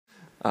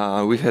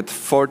We had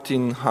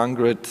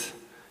 1,400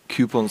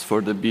 coupons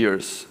for the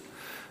beers,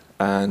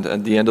 and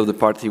at the end of the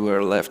party we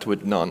were left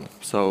with none.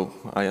 So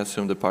I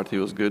assume the party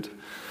was good.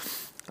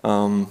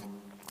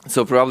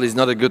 So probably it's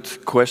not a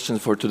good question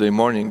for today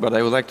morning, but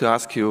I would like to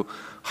ask you,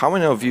 how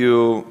many of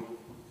you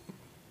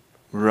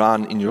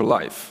run in your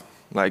life?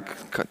 Like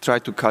try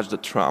to catch the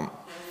tram?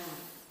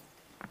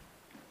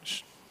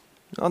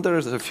 Oh,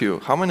 there's a few.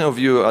 How many of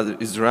you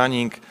is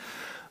running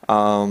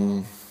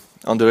on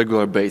the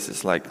regular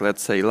basis, like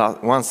let's say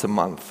once a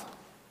month?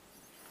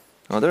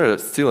 Oh, there are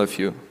still a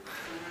few.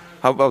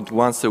 How about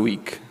once a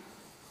week?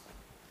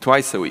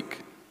 Twice a week?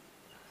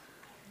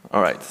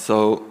 All right,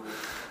 so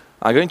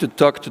I'm going to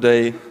talk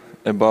today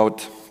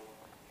about,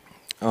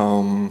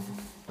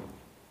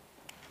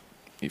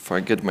 if I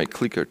get my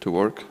clicker to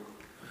work,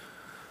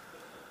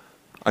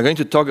 I'm going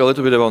to talk a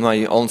little bit about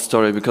my own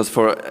story, because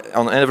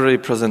on every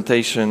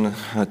presentation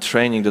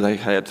training that I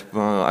had,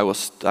 I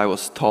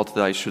was taught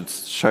that I should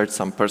share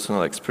some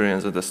personal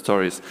experience and the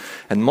stories.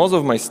 And most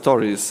of my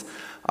stories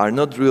are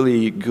not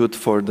really good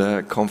for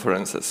the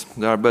conferences.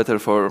 They are better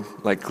for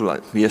like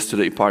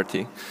yesterday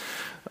party.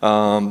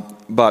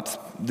 But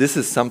this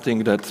is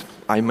something that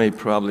I may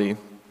probably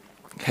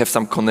have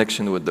some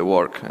connection with the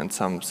work and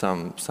some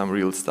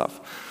real stuff.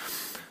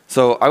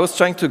 So I was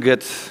trying to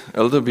get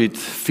a little bit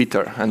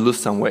fitter and lose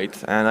some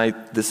weight, and I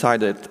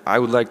decided I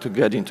would like to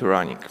get into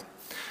running.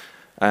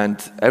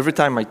 And every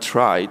time I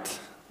tried,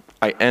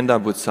 I end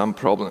up with some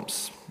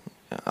problems.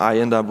 I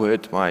end up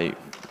with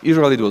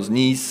usually it was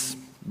knees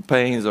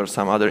pains or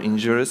some other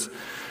injuries,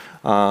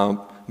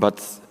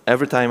 but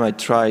every time I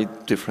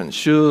tried different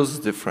shoes,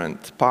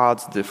 different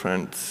pads,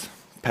 different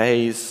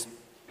pace,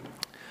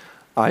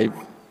 I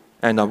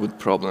end up with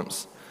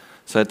problems.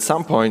 So at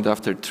some point,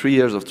 after 3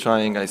 years of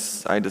trying,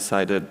 I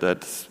decided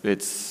that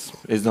it's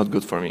not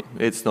good for me.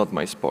 It's not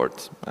my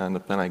sport,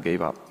 and then I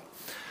gave up.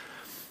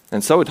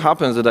 And so it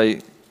happens that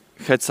I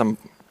had some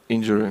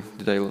injury.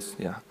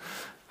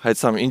 Had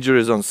some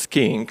injuries on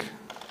skiing,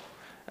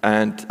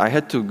 and I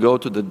had to go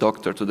to the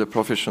doctor, to the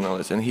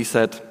professionalist, and he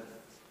said,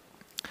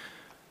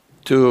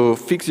 to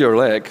fix your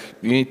leg,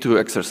 you need to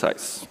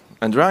exercise.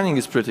 And running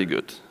is pretty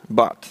good,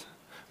 but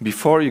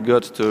before you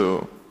got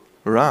to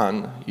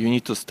run, you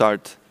need to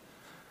start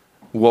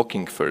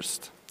walking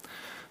first.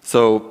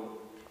 So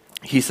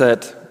he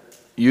said,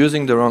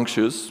 using the wrong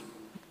shoes,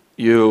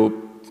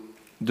 you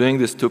doing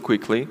this too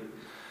quickly,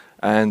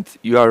 and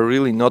you are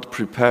really not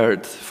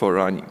prepared for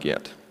running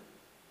yet.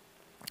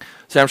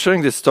 So I'm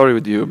sharing this story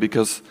with you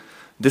because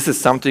this is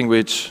something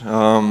which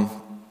I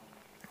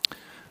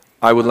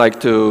would like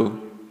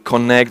to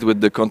connect with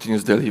the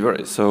continuous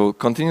delivery. So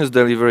continuous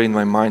delivery in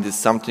my mind is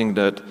something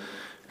that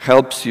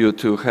helps you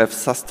to have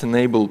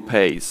sustainable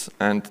pace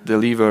and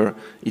deliver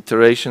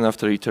iteration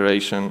after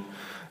iteration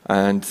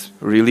and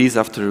release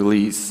after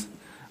release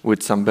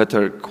with some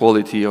better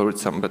quality or with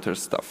some better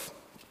stuff.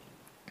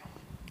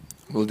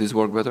 Will this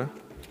work better?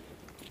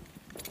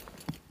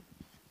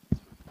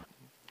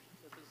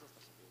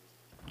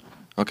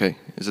 Okay,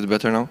 is it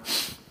better now?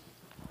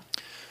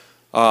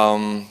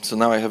 So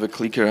now I have a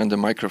clicker and a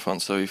microphone,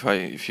 so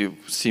if you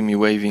see me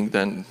waving,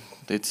 then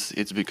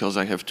it's because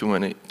I have too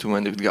many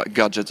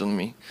gadgets on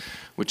me,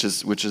 which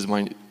is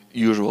my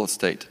usual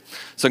state.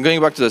 So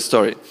going back to the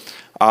story,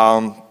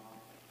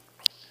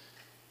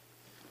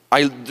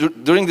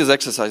 during this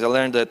exercise I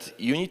learned that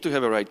you need to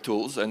have the right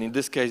tools, and in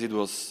this case it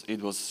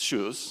was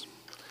shoes,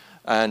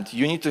 and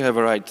you need to have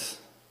a right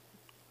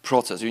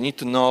process. You need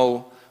to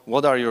know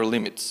what are your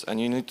limits, and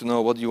you need to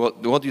know what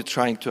you're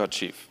trying to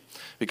achieve.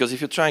 Because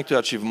if you're trying to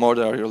achieve more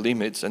than your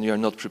limits and you are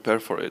not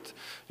prepared for it,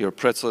 your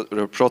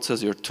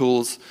process, your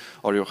tools,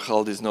 or your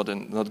health is not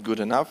good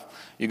enough,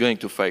 you're going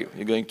to fail.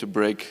 You're going to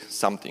break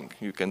something.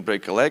 You can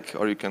break a leg,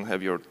 or you can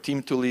have your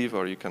team to leave,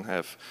 or you can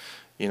have,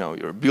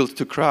 your build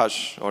to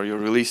crash, or your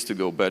release to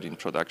go bad in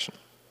production.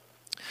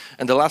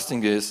 And the last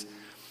thing is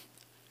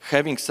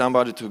having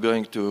somebody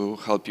going to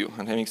help you,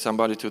 and having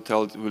somebody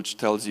which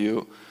tells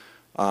you,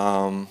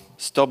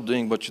 stop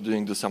doing what you're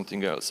doing, do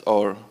something else,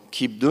 or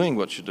keep doing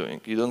what you're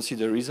doing. You don't see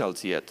the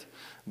results yet,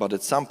 but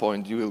at some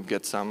point you will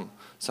get some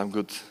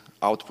good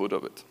output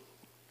of it.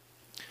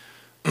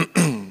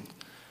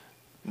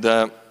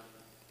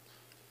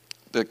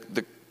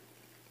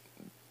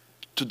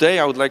 Today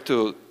I would like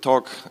to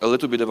talk a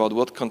little bit about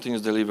what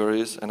continuous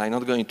delivery is, and I'm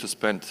not going to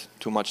spend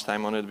too much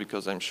time on it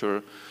because I'm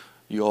sure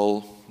you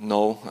all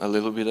know a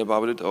little bit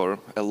about it, or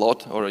a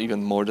lot, or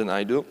even more than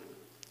I do.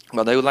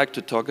 But I would like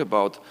to talk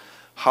about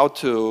how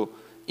to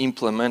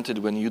implement it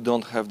when you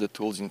don't have the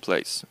tools in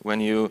place,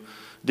 when you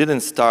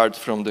didn't start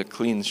from the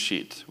clean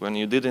sheet, when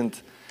you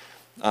didn't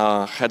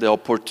had the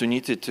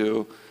opportunity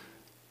to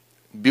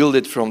build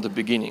it from the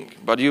beginning,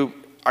 but you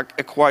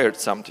acquired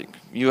something.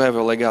 You have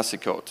a legacy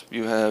code,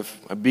 you have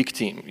a big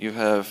team, you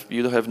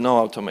have no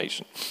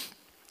automation,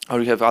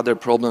 or you have other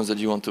problems that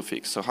you want to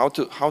fix. So how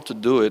to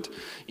do it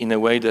in a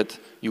way that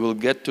you will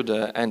get to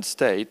the end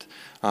state,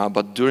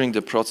 but during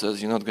the process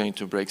you're not going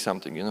to break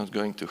something, you're not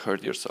going to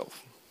hurt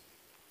yourself.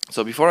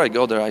 So before I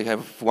go there, I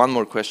have one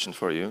more question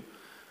for you.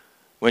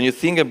 when you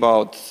think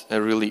about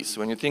a release,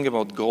 when you think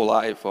about go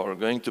live or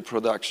going to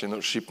production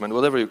or shipment,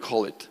 whatever you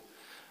call it,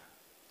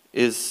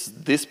 is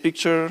this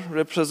picture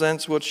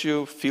represents what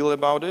you feel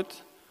about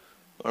it?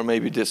 Or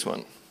maybe this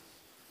one?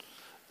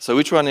 So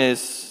which one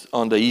is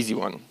on the easy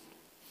one?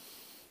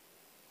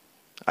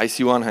 I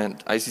see one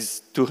hand, I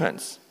see two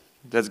hands.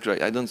 That's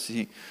great. I don't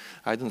see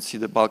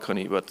the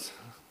balcony, but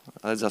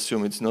let's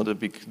assume it's not a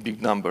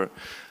big number.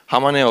 How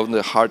many on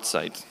the hard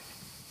side?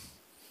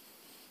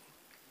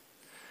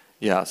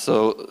 Yeah,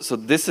 so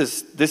this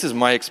is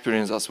my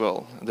experience as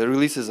well. The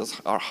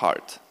releases are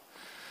hard.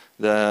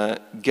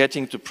 The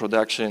getting to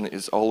production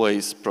is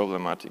always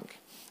problematic.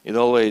 It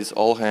always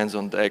all hands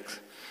on deck.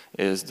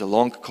 Is the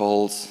long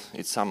calls,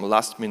 it's some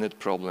last-minute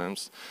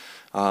problems,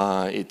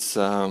 it's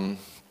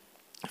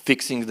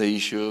fixing the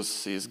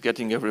issues, it's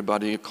getting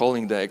everybody,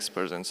 calling the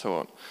experts, and so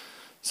on.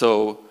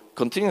 So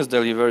continuous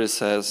delivery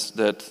says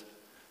that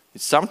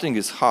if something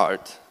is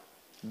hard,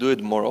 do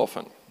it more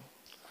often.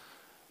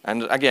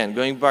 And again,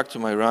 going back to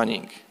my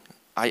running,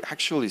 I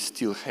actually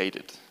still hate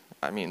it.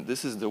 I mean,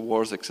 this is the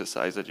worst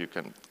exercise that you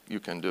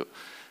can do.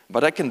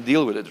 But I can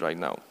deal with it right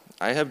now.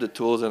 I have the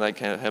tools and I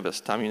can have a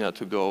stamina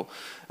to go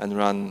and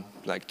run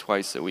like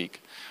twice a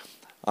week.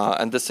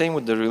 And the same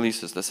with the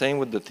releases, the same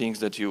with the things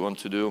that you want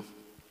to do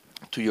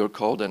to your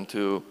code and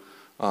to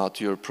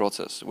your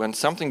process. When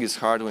something is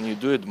hard, when you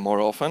do it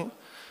more often,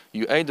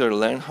 you either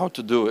learn how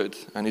to do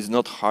it and it's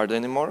not hard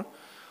anymore,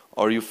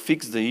 or you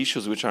fix the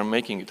issues which are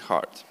making it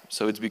hard,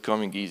 so it's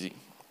becoming easy.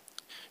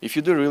 If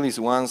you do release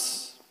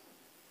once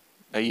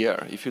a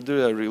year, if you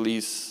do a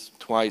release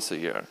twice a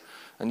year,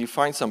 and you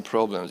find some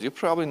problems, you're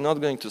probably not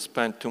going to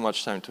spend too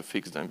much time to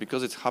fix them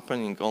because it's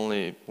happening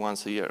only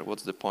once a year.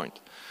 What's the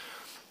point?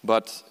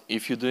 But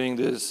if you're doing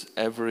this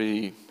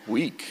every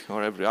week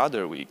or every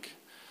other week,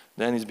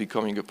 then it's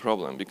becoming a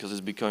problem because it's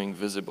becoming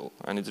visible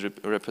and it's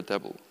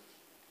repeatable.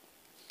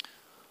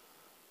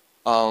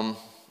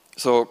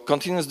 So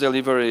continuous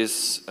delivery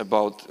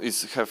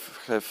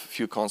have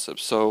few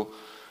concepts. So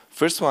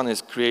first one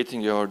is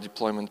creating your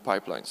deployment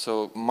pipeline.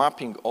 So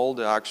mapping all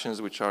the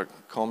actions which are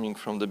coming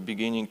from the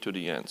beginning to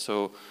the end.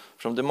 So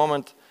from the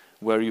moment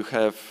where you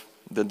have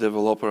the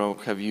developer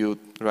have you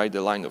write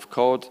the line of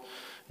code,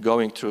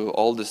 going through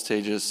all the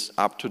stages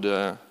up to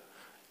the,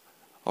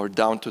 or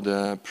down to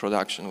the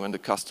production when the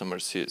customer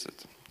sees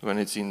it, when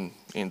it's in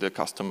the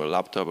customer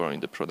laptop or in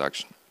the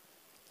production.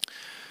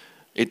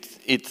 It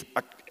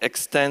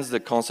extends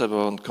the concept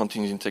of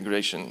continuous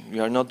integration.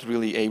 You are not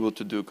really able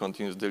to do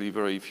continuous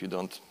delivery if you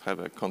don't have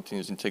a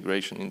continuous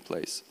integration in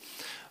place.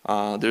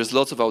 There's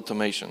lots of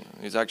automation.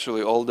 It's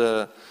actually all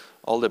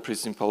the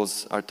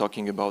principles are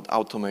talking about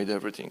automate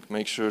everything.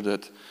 Make sure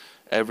that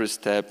every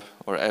step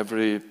or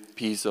every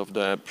piece of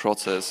the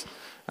process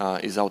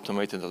is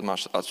automated as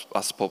much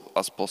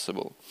as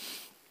possible.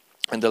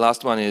 And the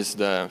last one is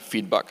the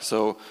feedback.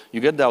 So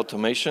you get the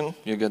automation,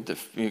 you get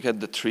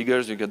the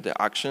triggers, you get the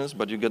actions,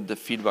 but you get the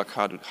feedback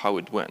how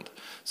it went.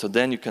 So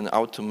then you can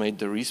automate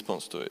the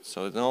response to it.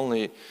 So it's not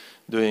only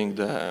doing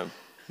the,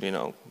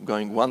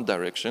 going one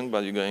direction,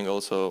 but you're going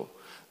also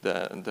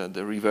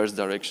the reverse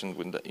direction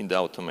in the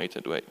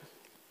automated way.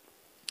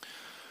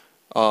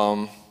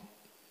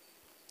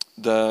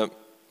 The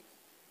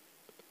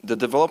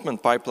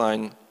development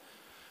pipeline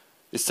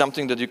is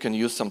something that you can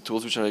use some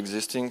tools which are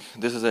existing.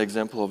 This is an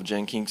example of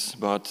Jenkins,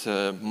 but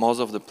most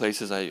of the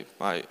places I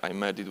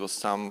met, it was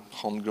some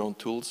homegrown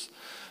tools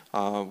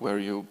where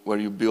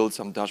you build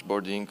some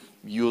dashboarding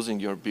using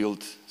your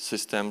build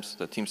systems.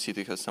 The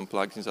TeamCity has some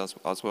plugins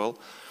as well.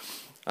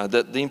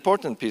 The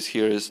important piece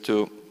here is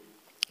to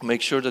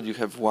make sure that you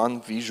have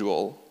one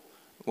visual,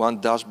 one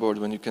dashboard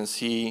when you can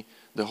see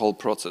the whole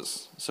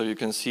process. So you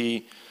can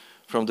see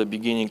from the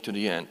beginning to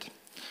the end.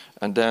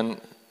 And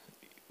then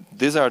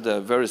these are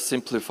the very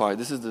simplified,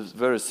 this is the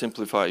very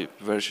simplified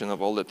version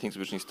of all the things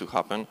which needs to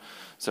happen.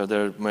 So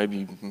there may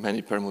be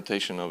many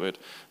permutations of it.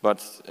 But,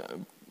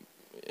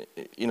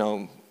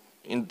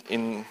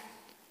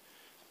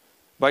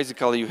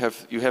 basically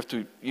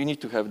you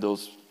need to have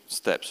those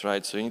steps,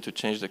 right? So you need to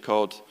change the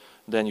code,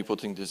 then you're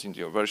putting this into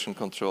your version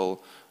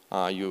control,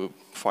 you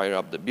fire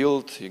up the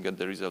build, you get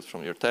the results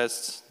from your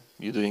tests,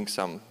 you're doing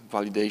some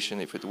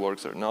validation if it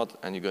works or not,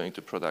 and you're going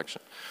to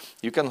production.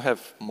 You can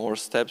have more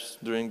steps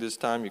during this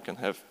time. You can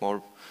have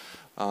more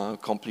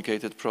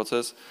complicated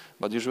process,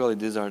 but usually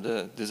these are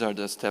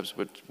the steps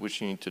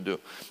which you need to do.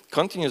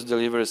 Continuous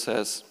delivery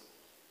says,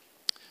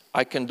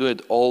 I can do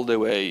it all the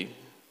way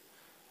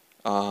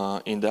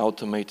in the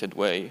automated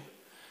way,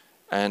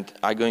 and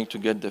I'm going to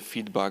get the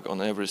feedback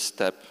on every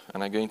step,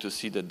 and I'm going to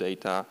see the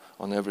data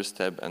on every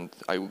step, and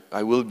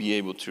I will be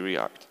able to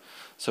react.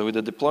 So with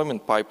the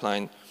deployment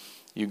pipeline,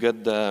 you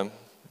get the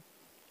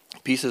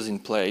pieces in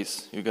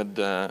place, you get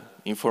the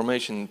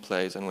information in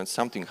place, and when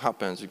something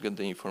happens, you get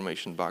the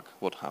information back,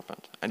 what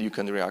happened, and you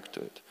can react to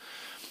it.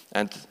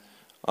 And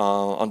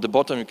on the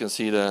bottom, you can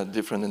see the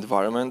different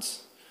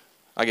environments.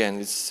 Again,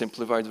 it's a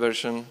simplified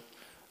version.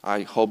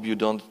 I hope you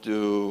don't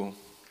do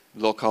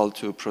local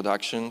to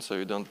production, so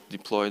you don't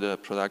deploy the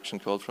production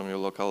code from your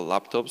local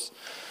laptops.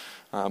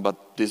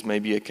 but this may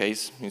be a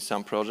case in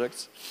some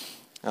projects.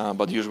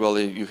 But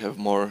usually you have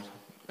more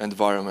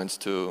environments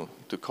to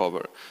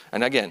cover.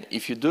 And again,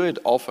 if you do it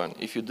often,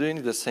 if you do it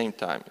at the same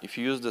time, if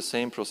you use the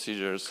same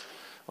procedures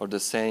or the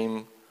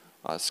same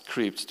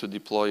scripts to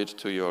deploy it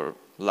to your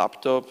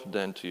laptop,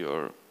 then to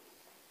your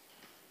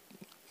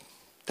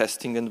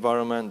testing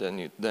environment,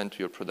 then to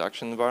your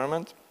production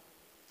environment,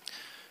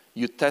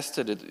 you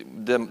tested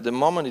it. The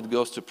moment it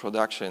goes to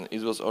production,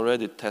 it was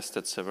already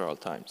tested several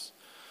times.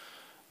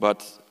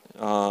 But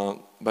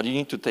you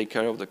need to take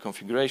care of the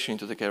configuration,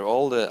 to take care of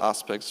all the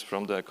aspects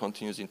from the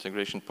continuous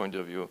integration point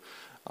of view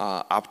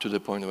up to the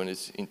point when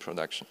it's in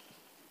production.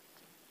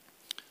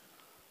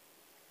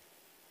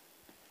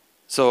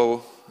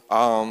 So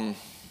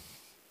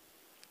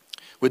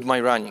with my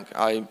running,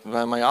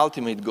 my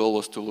ultimate goal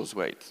was to lose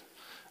weight.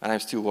 And I'm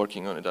still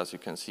working on it, as you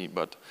can see.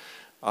 But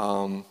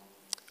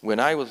when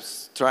I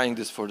was trying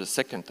this for the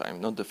second time,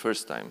 not the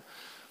first time,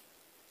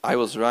 I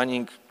was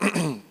running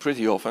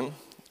pretty often,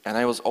 and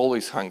I was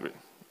always hungry.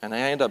 And I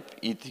ended up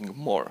eating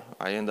more.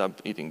 I ended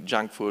up eating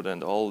junk food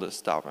and all this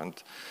stuff.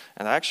 And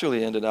I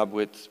actually ended up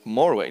with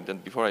more weight than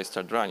before I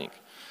started running.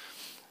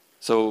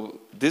 So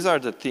these are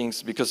the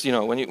things, because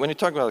when you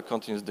talk about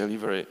continuous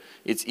delivery,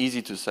 it's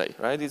easy to say,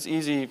 right? It's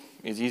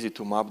easy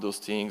to map those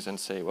things and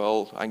say,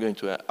 well, I'm going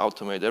to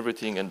automate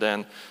everything, and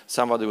then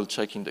somebody will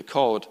check in the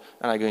code,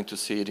 and I'm going to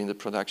see it in the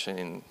production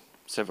in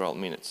several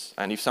minutes.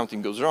 And if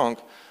something goes wrong,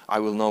 I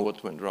will know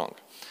what went wrong.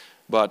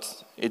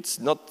 But it's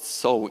not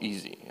so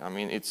easy. I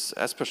mean, it's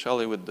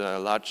especially with the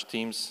large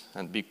teams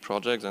and big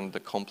projects and the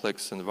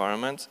complex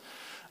environments,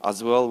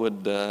 as well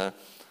with the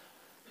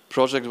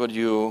project where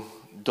you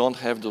don't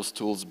have those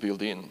tools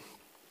built in.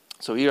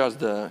 So here are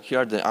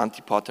the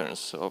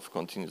anti-patterns of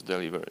continuous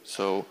delivery.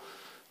 So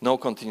no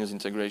continuous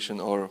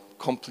integration or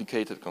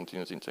complicated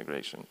continuous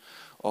integration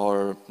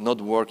or not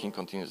working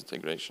continuous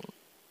integration.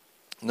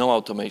 No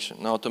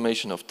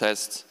automation of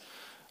tests,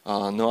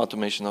 no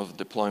automation of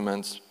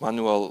deployments,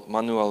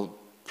 manual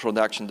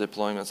production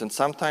deployments. And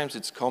sometimes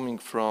it's coming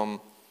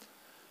from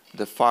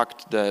the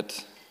fact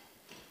that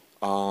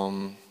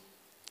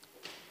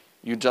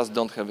you just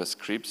don't have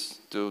scripts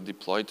to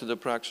deploy to the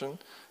production,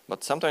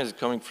 but sometimes it's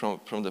coming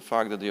from the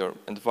fact that your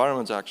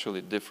environments are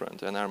actually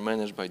different and are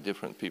managed by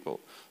different people.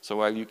 So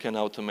while you can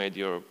automate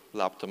your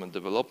laptop and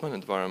development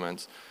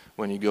environments,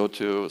 when you go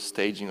to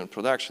staging and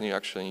production, you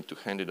actually need to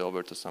hand it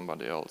over to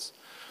somebody else.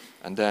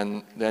 And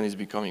then it's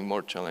becoming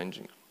more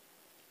challenging.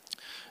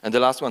 And the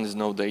last one is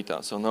no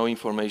data, so no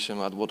information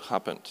about what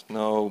happened,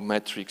 no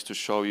metrics to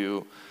show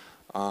you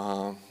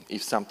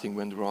if something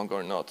went wrong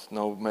or not,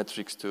 no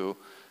metrics to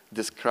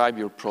describe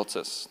your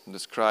process,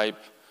 describe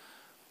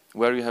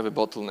where you have a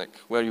bottleneck,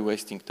 where you're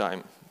wasting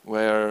time,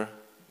 where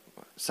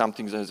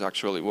something is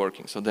actually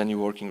working. So then you're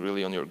working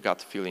really on your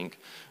gut feeling,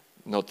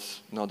 not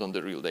on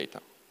the real data.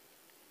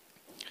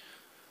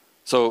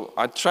 So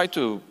I try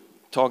to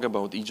talk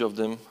about each of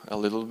them a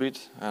little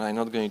bit, and I'm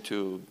not going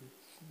to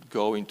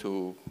go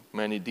into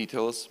many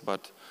details,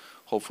 but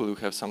hopefully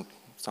we have some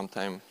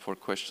time for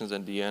questions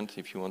at the end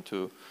if you want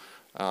to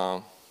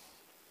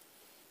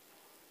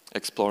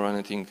explore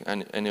anything,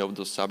 any of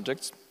those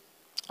subjects.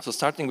 So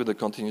starting with the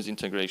continuous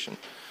integration.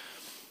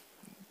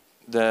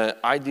 The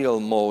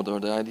ideal mode or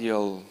the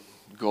ideal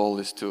goal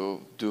is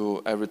to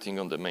do everything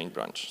on the main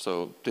branch.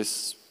 So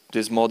this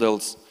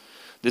model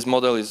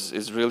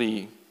is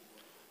really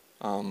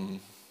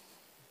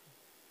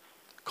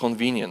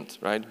convenient,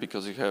 right?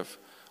 Because you have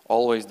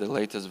always the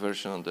latest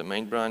version on the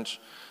main branch.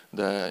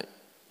 The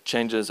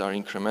changes are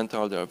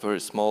incremental, they are very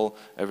small.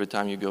 Every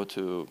time you go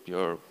to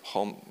your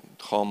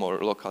home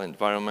or local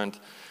environment,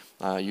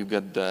 you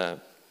get the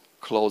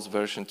closed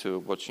version to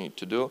what you need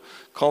to do.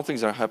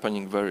 Configs are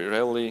happening very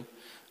rarely,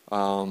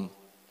 and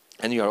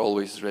you are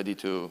always ready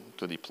to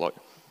deploy,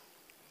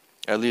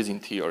 at least in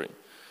theory.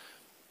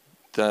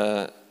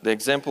 The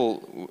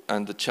example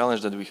and the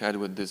challenge that we had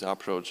with this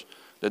approach,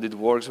 that it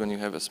works when you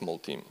have a small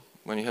team.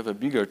 When you have a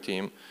bigger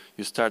team,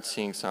 you start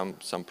seeing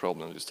some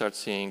problems. You start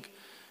seeing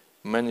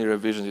many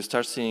revisions. You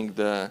start seeing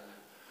the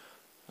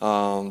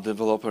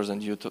developers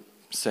and you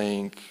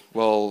saying,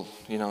 well,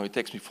 it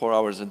takes me 4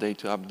 hours a day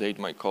to update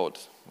my code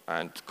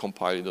and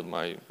compile it on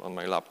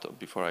my laptop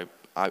before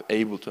I'm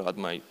able to add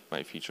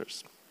my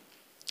features.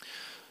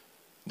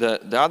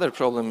 The other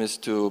problem is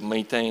to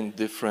maintain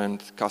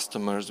different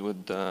customers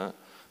with the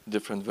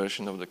different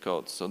version of the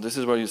code. So this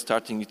is where you're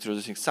starting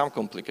introducing some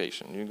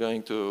complication. You're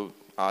going to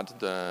add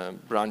the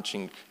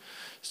branching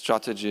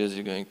strategies.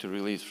 You're going to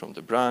release from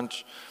the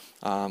branch.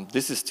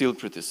 This is still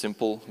pretty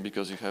simple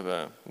because you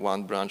have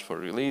one branch for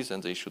release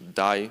and they should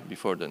die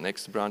before the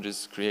next branch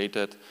is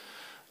created,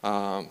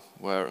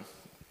 where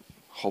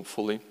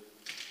hopefully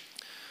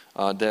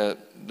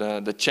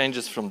the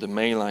changes from the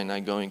mainline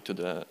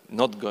are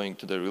not going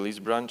to the release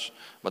branch,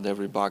 but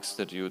every bugs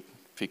that you're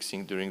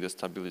fixing during the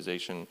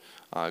stabilization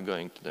are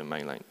going to the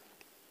mainline.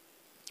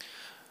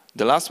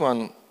 The last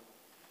one,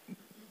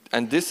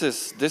 and this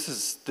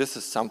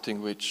is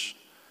something which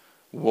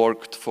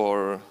worked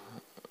for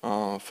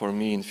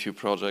me in few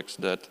projects,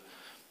 that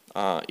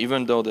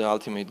even though the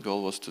ultimate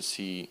goal was to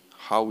see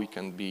how we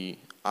can be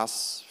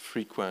as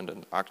frequent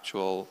and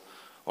actual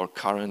or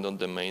current on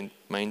the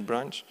main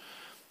branch,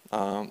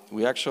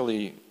 we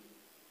actually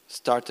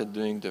started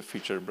doing the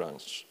feature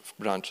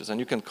branches, and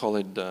you can call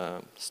it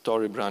the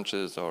story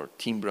branches or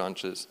team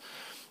branches.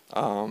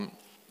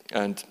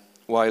 And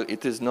while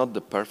it is not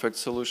the perfect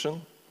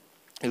solution,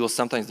 it was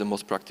sometimes the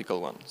most practical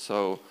one.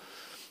 So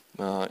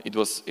it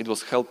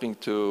was helping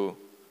to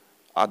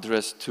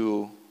address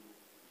two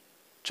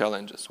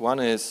challenges. One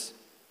is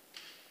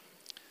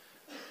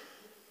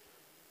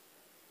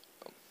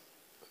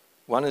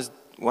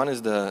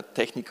the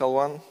technical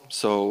one,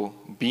 so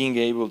being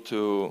able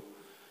to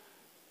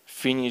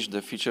finish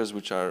the features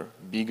which are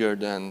bigger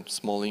than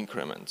small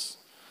increments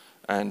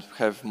and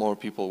have more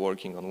people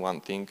working on one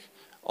thing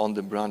on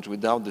the branch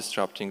without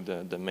disrupting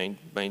the main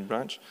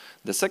branch.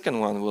 The second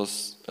one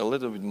was a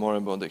little bit more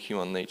about the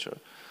human nature.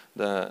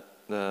 I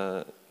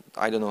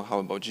don't know how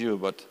about you,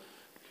 but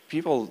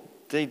people,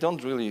 they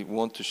don't really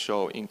want to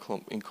show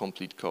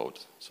incomplete code.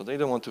 So they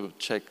don't want to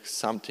check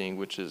something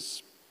which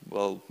is,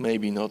 well,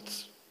 maybe not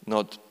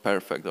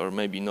perfect, or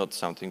maybe not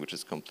something which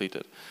is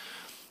completed.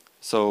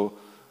 So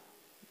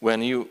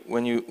when you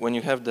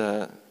have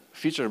the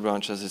feature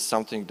branches, is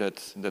something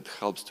that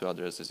helps to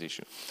address this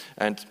issue.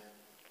 And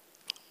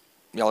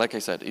yeah, like I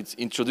said, it's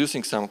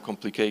introducing some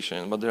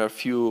complication, but there are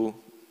few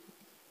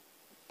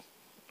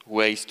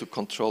ways to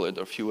control it,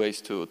 or few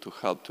ways to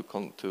help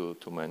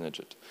to manage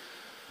it.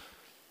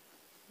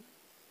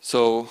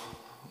 So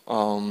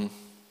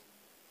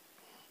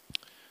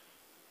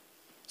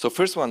so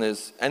first one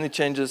is any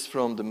changes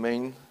from the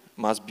main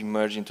must be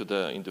merged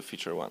into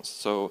feature ones.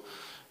 So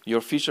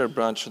your feature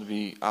branch should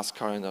be as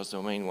current as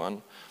the main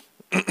one,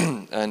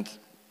 and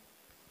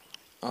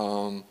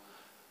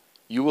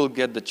you will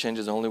get the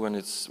changes only when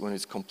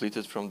it's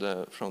completed from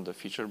the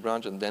feature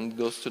branch, and then it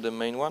goes to the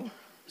main one.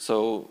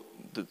 So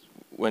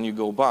when you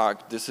go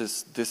back, this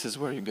is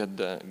where you get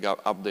the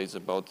updates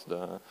about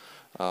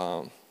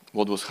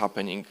what was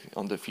happening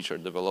on the feature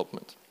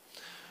development.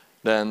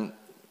 Then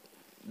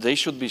they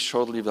should be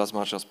short-lived as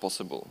much as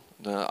possible.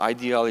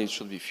 Ideally, it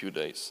should be few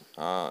days.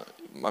 I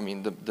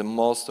mean, the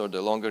most or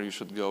the longer you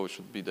should go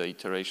should be the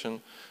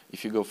iteration.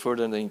 If you go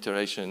further in the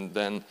iteration,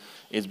 then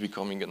it's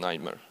becoming a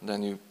nightmare.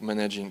 Then you're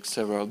managing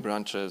several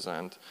branches,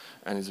 and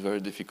it's very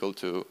difficult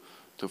to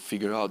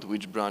figure out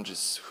which branch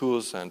is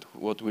whose and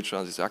which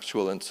one is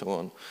actual and so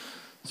on.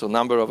 So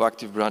number of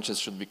active branches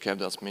should be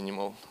kept as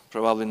minimal.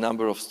 Probably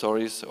number of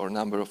stories or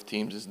number of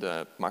teams is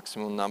the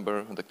maximum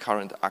number, the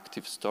current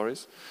active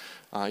stories.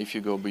 If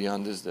you go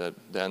beyond this,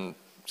 then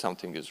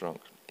something is wrong.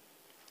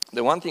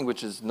 The one thing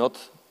which is not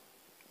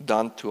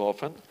done too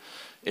often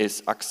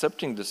is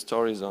accepting the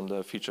stories on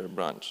the feature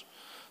branch.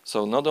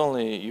 So not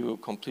only you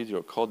complete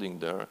your coding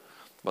there,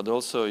 but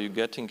also you're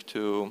getting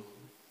to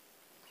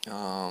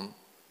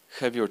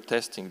have your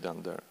testing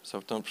done there.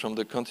 So from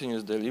the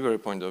continuous delivery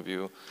point of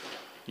view,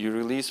 you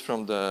release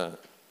from the,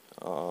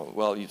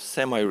 you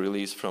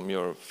semi-release from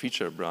your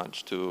feature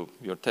branch to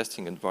your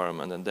testing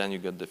environment, and then you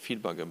get the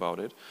feedback about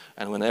it.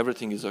 And when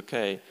everything is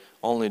okay,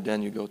 only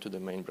then you go to the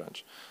main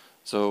branch.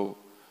 So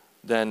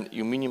then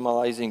you're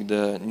minimalizing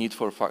the need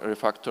for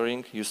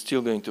refactoring. You're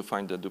still going to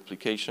find the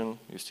duplication.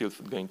 You're still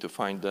going to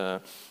find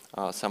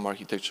some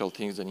architectural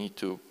things that need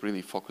to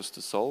really focus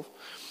to solve.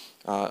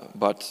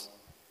 But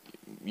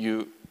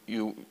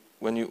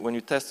when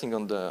you're testing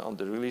on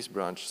the release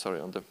branch,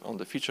 on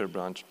the feature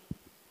branch,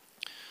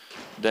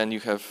 then you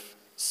have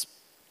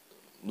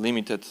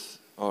limited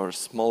or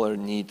smaller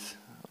need,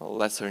 or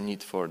lesser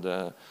need for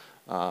the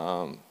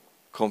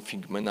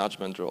config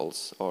management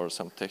roles or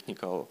some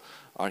technical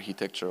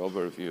architecture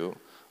overview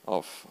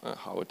of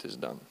how it is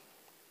done.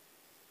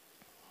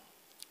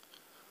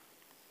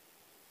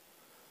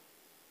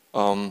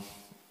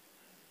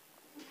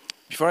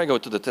 Before I go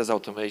to the test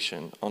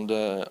automation, on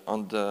the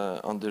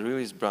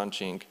release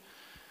branching,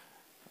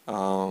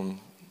 the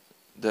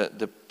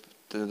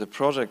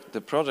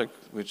project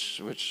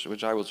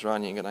which I was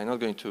running, and I'm not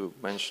going to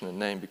mention a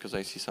name because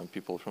I see some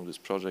people from this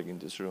project in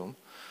this room.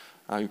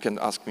 You can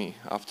ask me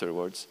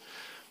afterwards.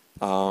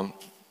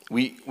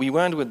 We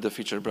went with the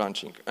feature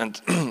branching,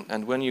 and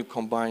and when you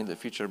combine the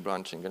feature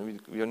branching, and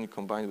we only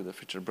combined with the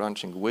feature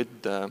branching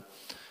with the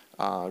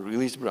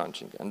release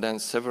branching, and then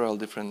several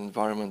different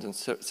environments and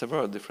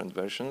several different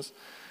versions,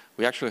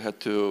 we actually had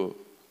to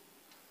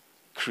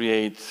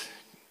create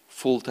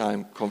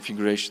full-time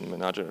configuration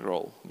manager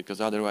role, because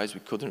otherwise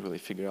we couldn't really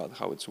figure out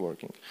how it's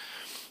working.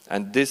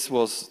 And this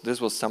was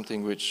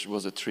something which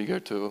was a trigger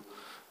to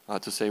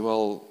say,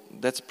 well,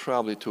 that's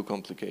probably too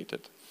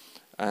complicated.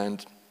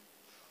 And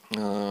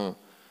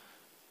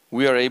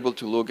we are able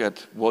to look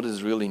at what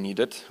is really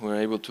needed.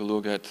 We're able to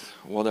look at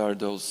what are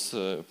those,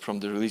 from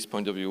the release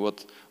point of view,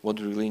 what we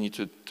really need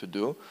to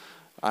do,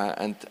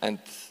 and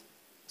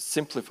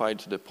simplify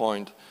to the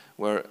point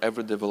where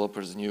every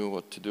developer knew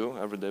what to do.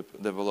 Every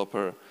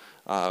developer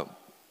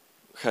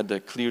had a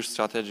clear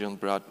strategy on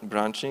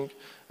branching,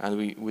 and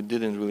we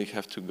didn't really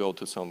have to go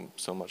to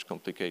so much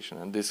complication.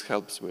 And this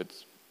helps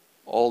with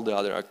all the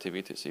other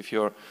activities. If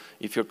your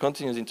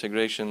continuous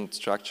integration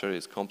structure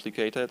is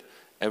complicated,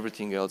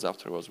 everything else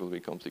afterwards will be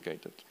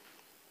complicated.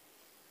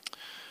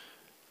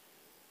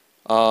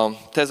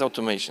 Test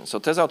automation. So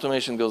test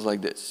automation goes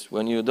like this.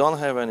 When you don't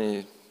have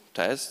any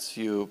tests,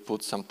 you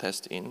put some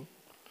tests in.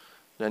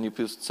 Then you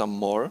put some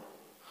more.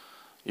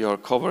 Your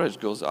coverage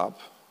goes up.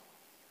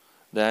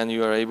 Then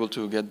you are able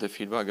to get the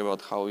feedback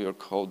about how your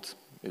code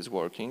is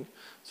working.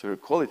 So your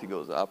quality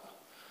goes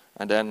up.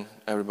 And then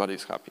everybody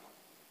is happy.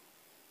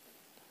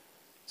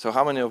 So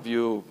how many of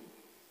you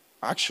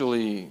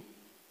actually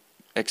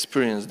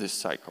experience this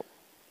cycle?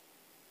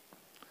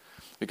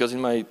 Because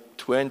in my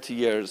 20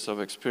 years of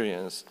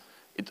experience,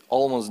 it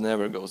almost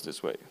never goes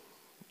this way.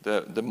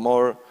 The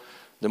more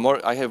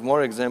I have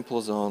more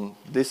examples on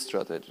this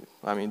strategy,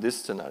 I mean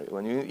this scenario.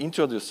 When you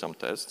introduce some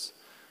tests,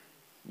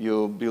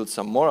 you build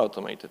some more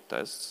automated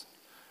tests,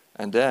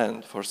 and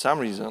then for some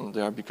reason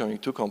they are becoming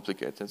too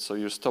complicated, so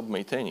you stop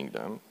maintaining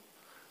them,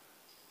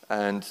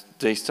 and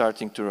they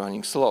starting to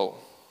running slow.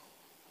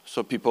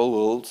 So people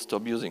will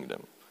stop using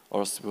them,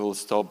 or will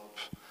stop,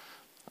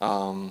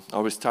 or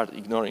will start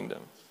ignoring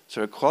them. So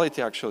the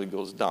quality actually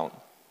goes down.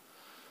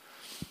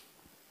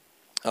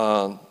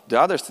 The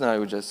other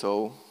scenario which I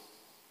saw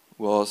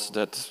was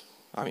that,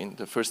 I mean,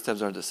 the first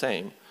steps are the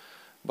same,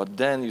 but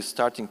then you're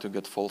starting to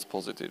get false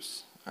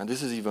positives. And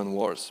this is even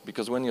worse,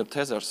 because when your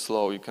tests are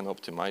slow, you can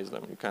optimize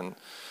them.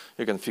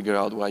 You can figure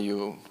out why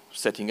you're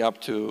setting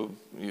up too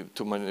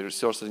many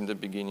resources in the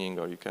beginning,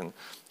 or you can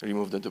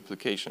remove the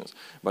duplications.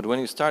 But when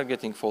you start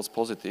getting false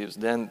positives,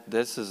 then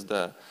this is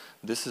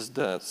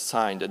the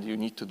sign that you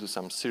need to do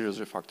some serious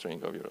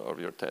refactoring of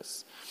your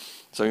tests.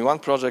 So in one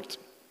project,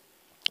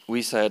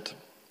 we said,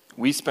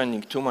 we're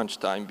spending too much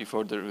time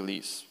before the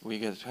release. We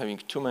get having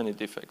too many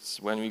defects.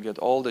 When we get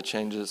all the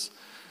changes,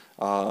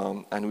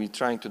 and we're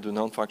trying to do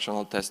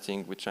non-functional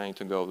testing, we're trying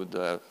to go with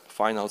the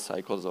final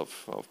cycles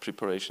of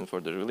preparation for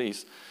the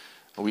release,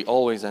 we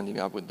always ending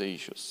up with the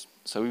issues.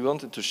 So we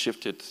wanted to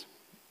shift it,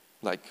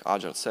 like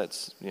Agile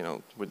sets,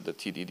 with the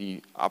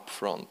TDD up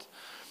front.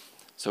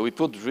 So we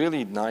put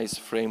really nice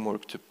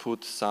framework to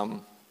put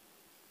some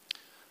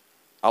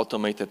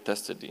automated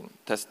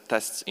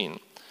tests in.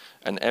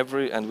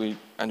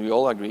 And we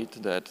all agreed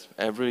that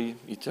every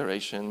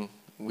iteration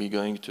we're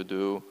going to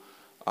do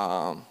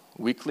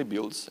weekly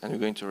builds, and we're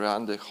going to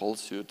run the whole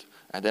suite,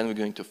 and then we're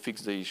going to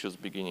fix the issues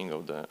beginning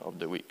of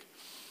the week.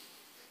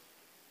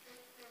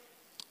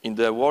 In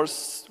the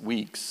worst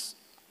weeks,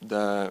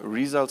 the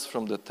results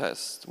from the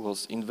test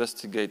was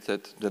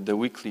investigated, the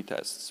weekly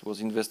tests was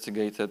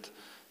investigated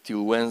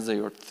till Wednesday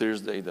or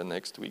Thursday the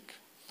next week.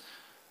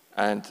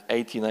 And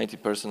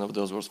 80–90% of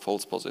those was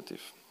false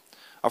positive.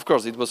 Of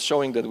course, it was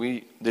showing that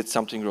we did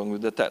something wrong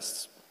with the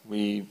tests.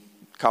 We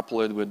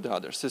coupled it with the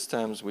other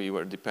systems. We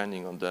were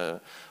depending on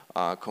the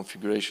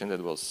configuration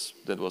that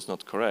was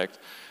not correct.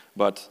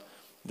 But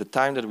the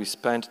time that we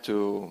spent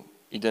to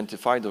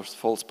identify those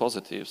false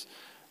positives,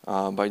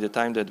 by the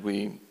time that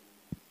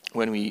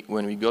when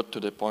we got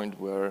to the point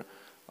where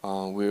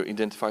we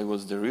identified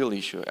was the real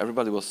issue,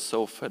 everybody was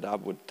so fed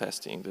up with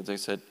testing that they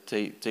said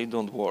they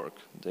don't work.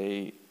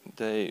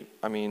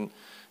 I mean,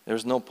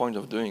 there's no point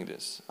of doing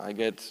this. I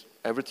get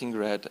everything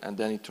red, and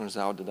then it turns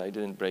out that I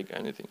didn't break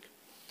anything.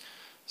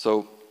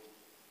 So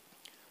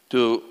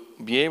to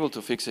be able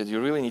to fix it, you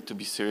really need to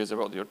be serious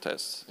about your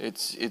tests.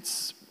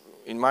 It's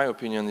in my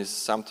opinion, is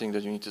something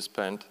that you need to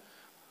spend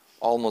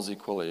almost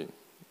equally,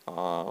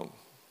 almost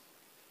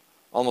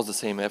the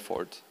same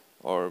effort,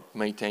 or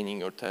maintaining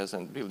your test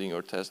and building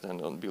your test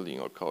and on building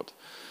your code.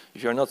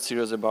 If you're not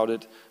serious about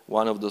it,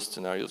 one of those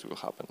scenarios will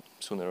happen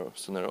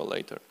sooner or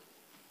later.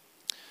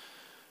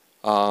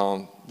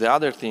 The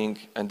other thing,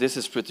 and this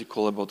is pretty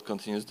cool about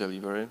continuous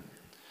delivery,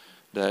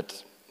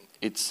 that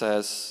it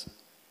says,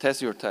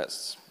 test your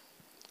tests.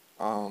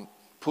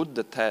 Put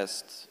the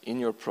test in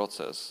your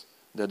process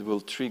that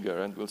will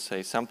trigger and will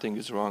say something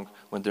is wrong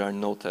when there are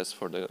no tests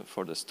for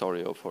the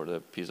story or for the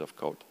piece of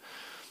code.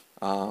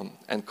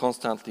 And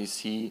constantly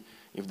see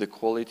if the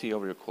quality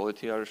of your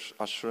quality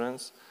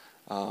assurance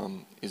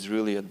is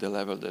really at the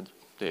level that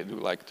they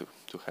would like to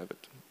have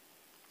it.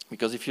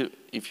 Because if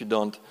you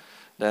don't,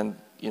 then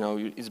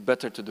it's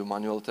better to do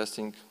manual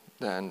testing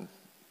than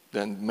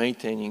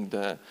maintaining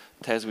the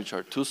tests which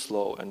are too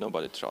slow and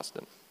nobody trusts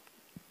them.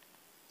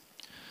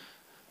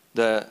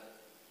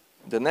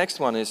 The next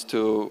one is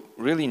to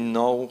really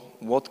know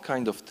what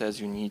kind of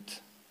test you need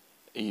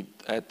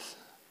at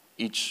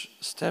each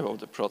step of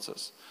the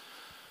process.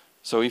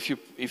 So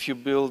if you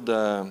build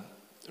a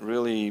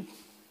really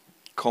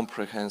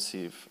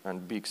comprehensive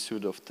and big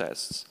suite of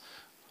tests,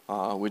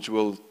 which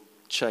will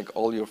check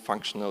all your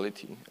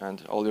functionality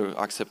and all your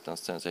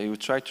acceptance tests, and you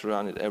try to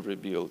run it every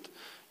build,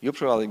 you're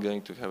probably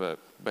going to have a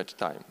bad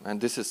time.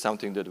 And this is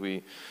something that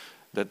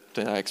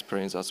I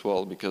experienced as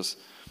well, because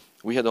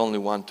we had only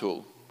one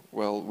tool.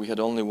 Well, we had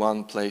only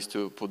one place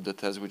to put the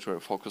tests which we were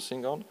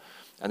focusing on,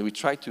 and we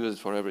tried to use it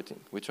for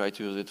everything. We tried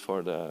to use it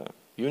for the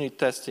unit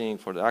testing,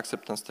 for the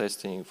acceptance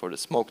testing, for the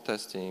smoke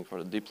testing,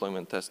 for the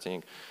deployment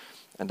testing,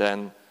 and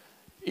then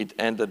it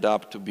ended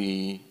up to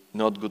be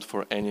not good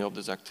for any of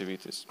these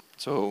activities.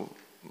 So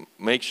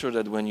make sure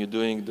that when you're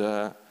doing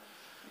the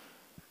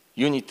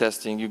unit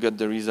testing, you get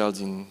the results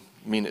in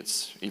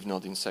minutes, if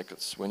not in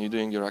seconds. When you're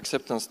doing your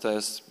acceptance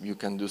tests, you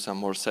can do some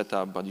more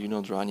setup, but you're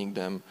not running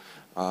them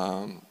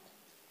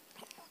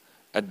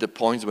at the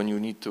points when you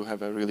need to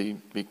have a really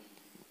big,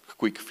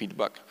 quick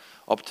feedback.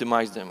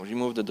 Optimize them,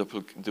 remove the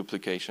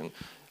duplication.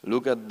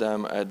 Look at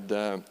them at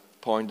the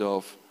point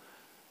of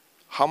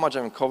how much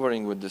I'm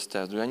covering with this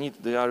test. Do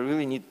I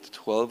really need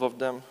 12 of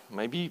them?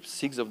 Maybe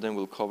 6 of them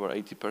will cover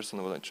 80%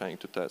 of what I'm trying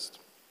to test.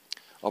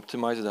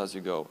 Optimize it as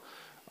you go.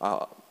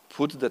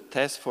 Put the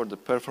test for the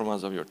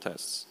performance of your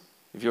tests.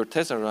 If your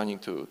tests are running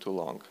too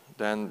long,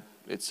 then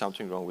it's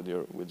something wrong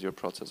with your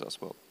process as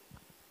well.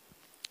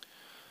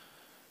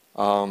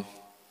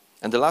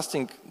 And the last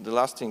thing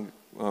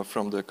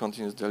from the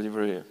continuous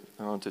delivery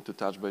I wanted to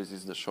touch base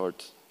is the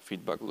short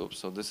feedback loop.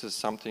 So this is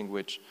something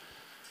which,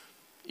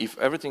 if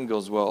everything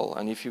goes well,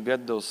 and if you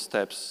get those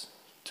steps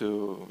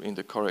in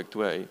the correct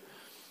way,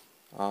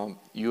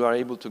 you are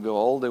able to go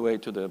all the way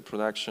to the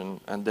production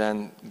and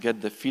then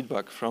get the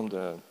feedback from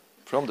the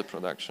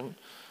production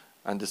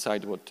and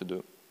decide what to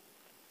do.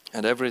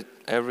 And every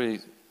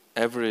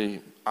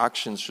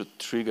action should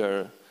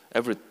trigger,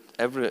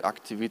 every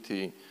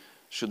activity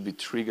should be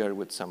triggered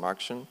with some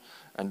action,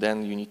 and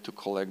then you need to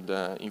collect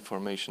the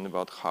information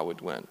about how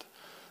it went.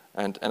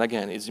 And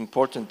again, it's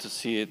important to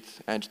see it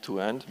end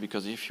to end,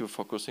 because if you're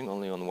focusing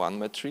only on one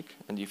metric,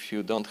 and if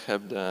you don't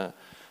have the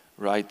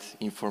right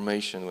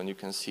information when you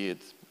can see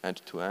it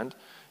end to end,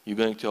 you're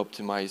going to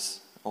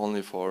optimize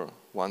only for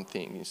one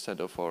thing instead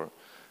of for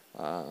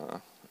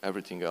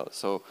everything else.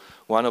 So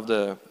one of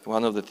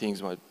the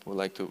things I would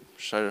like to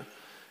share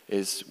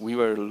is we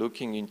were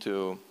looking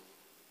into.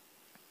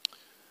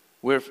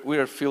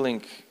 We're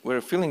feeling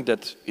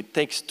that it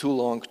takes too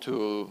long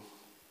to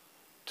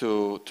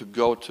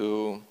go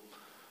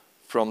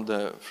from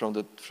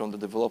the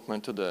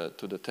development to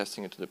the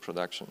testing and to the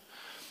production.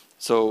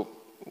 So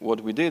what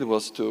we did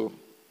was to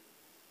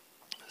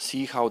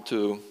see how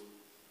to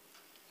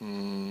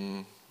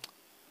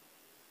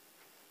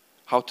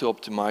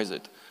optimize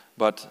it.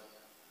 But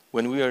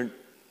when we are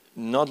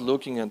not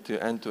looking at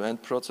the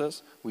end-to-end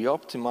process, we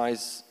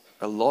optimize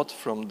a lot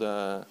from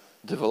the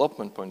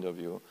development point of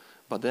view.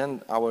 But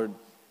then our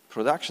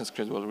production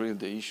script was really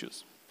the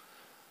issues.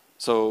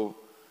 So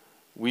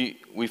we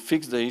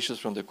fixed the issues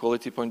from the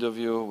quality point of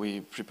view,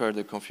 we prepared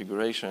the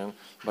configuration,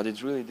 but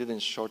it really didn't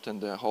shorten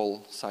the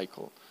whole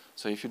cycle.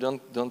 So if you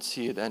don't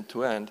see it end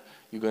to end,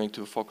 you're going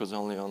to focus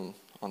only on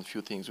a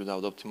few things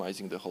without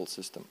optimizing the whole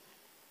system.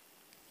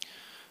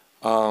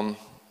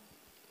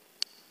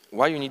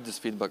 Why you need this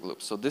feedback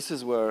loop? So this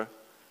is where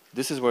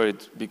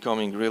it's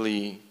becoming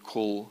really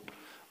cool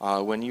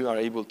when you are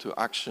able to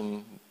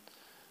action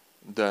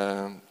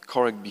the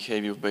correct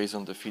behavior based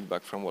on the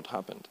feedback from what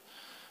happened.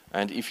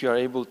 And if you are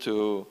able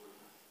to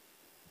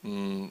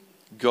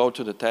go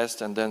to the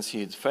test and then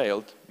see it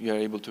failed, you are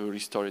able to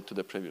restore it to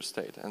the previous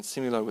state. And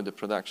similar with the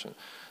production.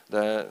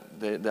 The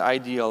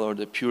ideal or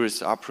the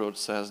purist approach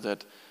says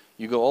that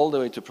you go all the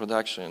way to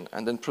production,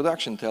 and then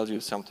production tells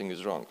you something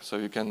is wrong. So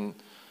you can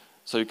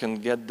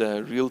get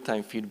the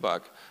real-time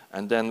feedback,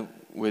 and then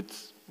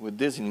with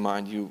this in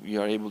mind,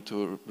 you are able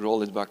to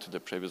roll it back to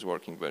the previous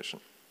working version.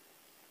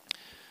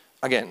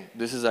 Again,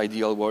 this is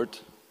ideal world.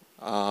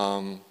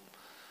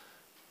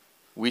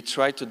 We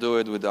try to do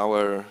it with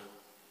our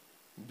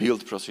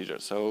build procedure.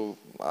 So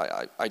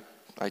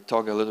I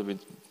talked a little bit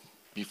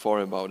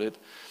before about it.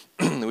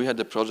 We had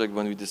the project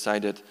when we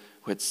decided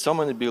we had so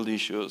many build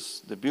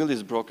issues. The build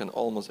is broken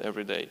almost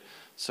every day.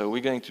 So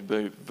we're going to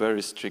be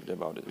very strict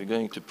about it. We're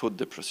going to put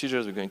the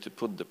procedures, we're going to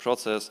put the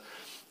process.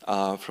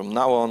 From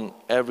now on,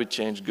 every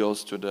change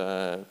goes to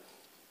the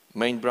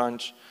main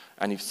branch,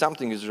 and if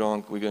something is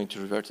wrong, we're going to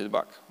revert it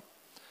back.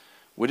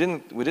 We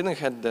didn't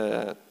have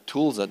the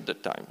tools at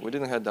that time. We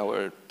didn't have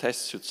our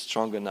test suite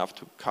strong enough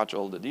to catch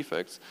all the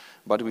defects,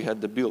 but we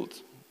had the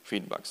build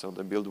feedback. So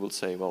the build will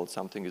say, well,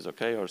 something is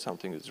okay or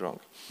something is wrong.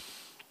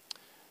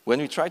 When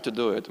we tried to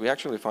do it, we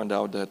actually found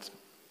out that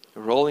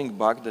rolling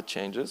back the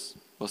changes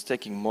was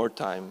taking more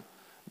time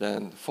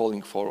than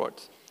falling forward.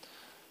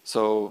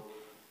 So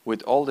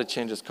with all the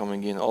changes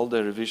coming in, all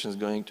the revisions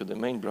going to the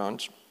main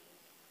branch,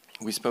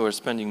 we were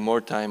spending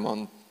more time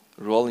on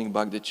rolling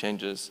back the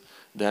changes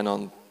than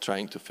on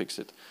trying to fix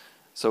it.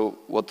 So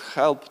what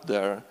helped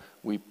there,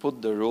 we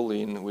put the rule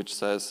in which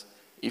says,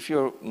 if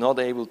you're not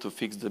able to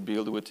fix the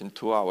build within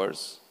 2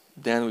 hours,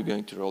 then we're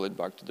going to roll it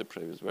back to the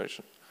previous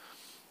version.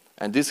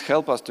 And this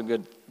helped us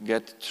to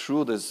get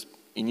through this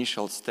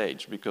initial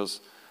stage,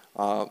 because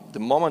the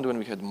moment when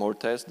we had more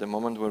tests, the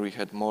moment where we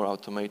had more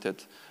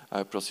automated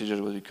procedures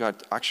where we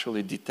could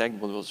actually detect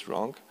what was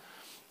wrong,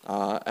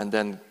 and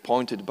then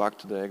point it back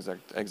to the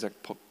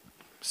exact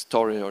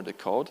story or the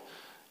code,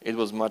 it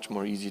was much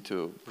more easy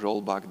to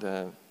roll back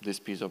this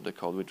piece of the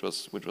code which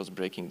was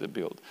breaking the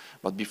build.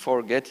 But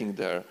before getting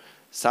there,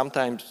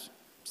 sometimes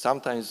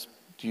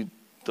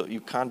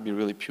you can't be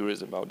really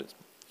purist about it.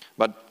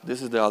 But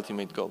this is the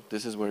ultimate goal.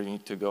 This is where you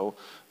need to go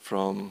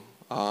from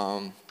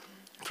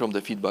from the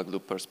feedback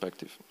loop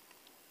perspective.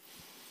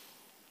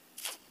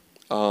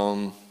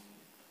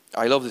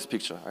 I love this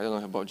picture. I don't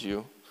know about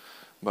you,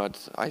 but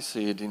I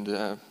see it in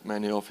the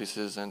many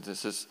offices, and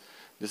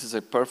this is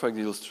a perfect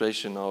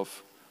illustration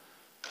of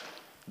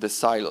the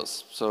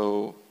silos.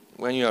 So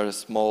when you are a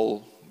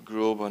small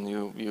group and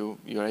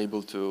you're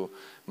able to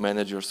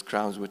manage your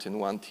scrums within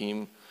one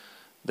team,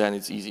 then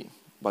it's easy.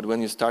 But when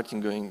you're starting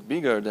going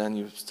bigger, then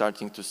you're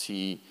starting to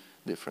see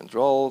different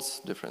roles,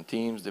 different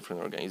teams,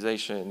 different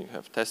organization. You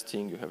have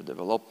testing, you have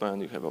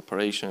development, you have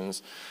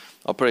operations.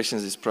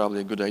 Operations is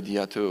probably a good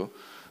idea to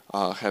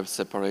have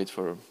separate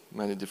for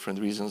many different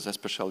reasons,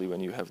 especially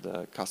when you have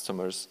the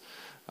customers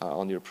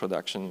on your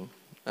production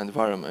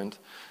environment.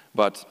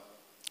 But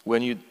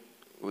when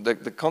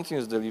the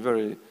continuous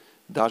delivery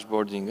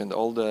dashboarding and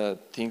all the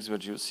things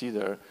that you see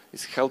there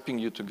is helping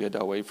you to get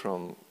away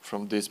from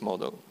this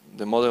model.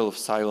 The model of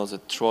silos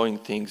and throwing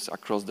things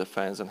across the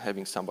fence and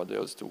having somebody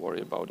else to worry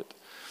about it.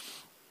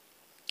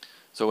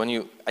 So when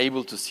you're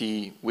able to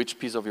see which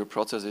piece of your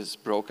process is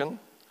broken,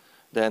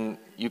 then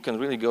you can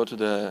really go to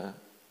the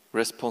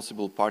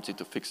responsible party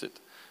to fix it.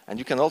 And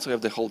you can also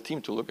have the whole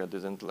team to look at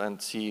this and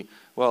see,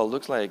 well,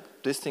 looks like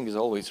this thing is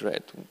always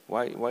red.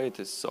 Why it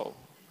is so?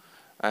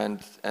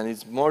 And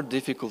it's more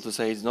difficult to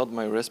say it's not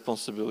my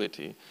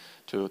responsibility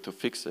to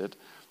fix it,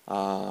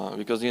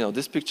 because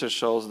this picture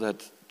shows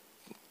that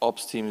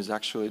ops team is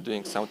actually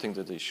doing something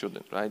that they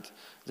shouldn't, right?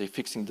 They're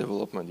fixing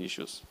development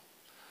issues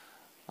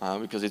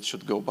because it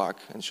should go back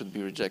and should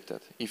be rejected.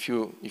 If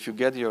you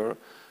get your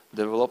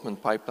development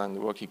pipeline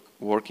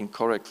working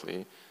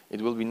correctly,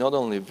 it will be not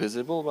only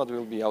visible, but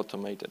will be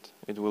automated.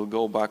 It will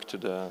go back to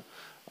the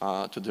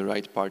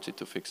right party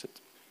to fix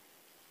it.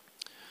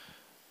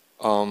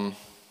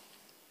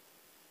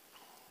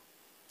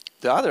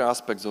 The other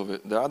aspect of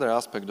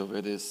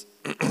it is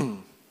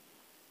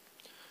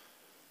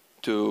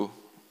to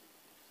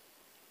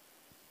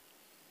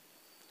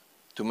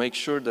make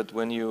sure that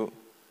when you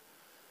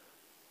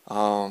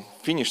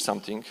finish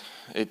something,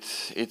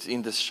 it's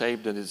in the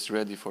shape that is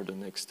ready for the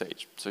next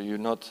stage. So you're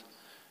not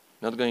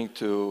going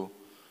to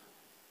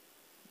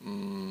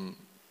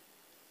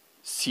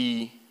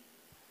see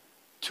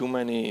too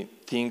many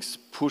things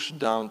pushed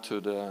down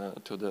to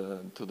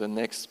the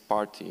next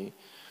party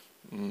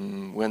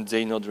when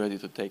they're not ready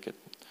to take it.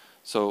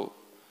 So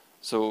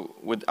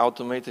with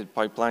automated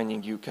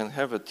pipelining, you can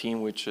have a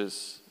team which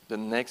is the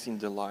next in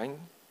the line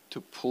to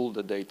pull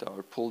the data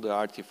or pull the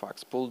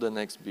artifacts, pull the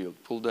next build,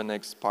 pull the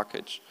next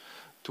package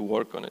to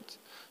work on it.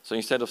 So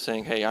instead of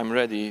saying, hey, I'm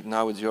ready,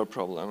 now it's your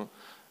problem,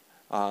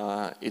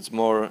 it's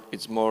more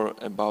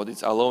about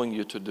it's allowing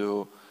you to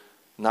do,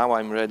 now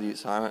I'm ready,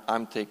 so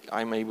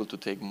I'm able to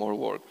take more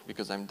work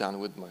because I'm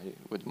done with my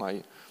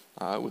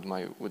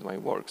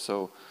work.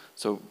 So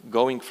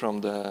going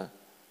from your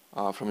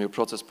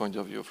process point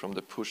of view, from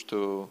the push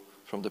to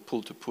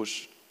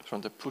push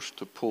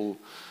to pull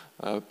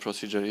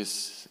procedure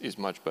is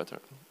much better.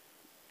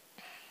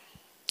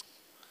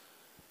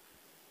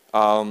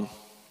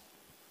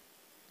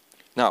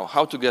 Now,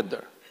 how to get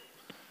there?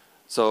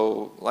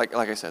 So, like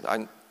I said,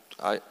 I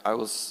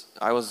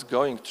was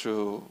going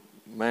through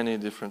many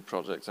different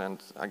projects,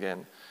 and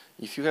again,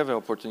 if you have an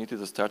opportunity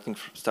to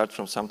start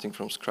from something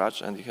from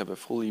scratch and you have a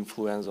full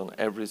influence on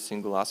every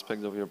single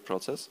aspect of your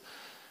process,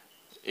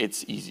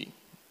 it's easy.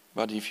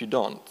 But if you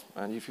don't,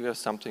 and if you have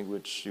something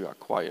which you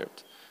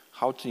acquired,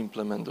 how to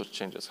implement those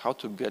changes, how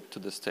to get to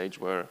the stage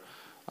where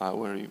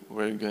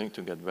you're going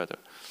to get better.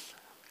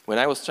 When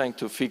I was trying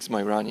to fix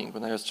my running,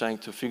 when I was trying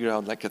to figure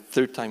out like a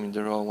third time in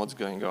the row what's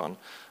going on,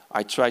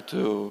 I tried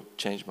to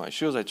change my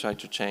shoes, I tried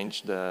to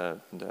change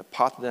the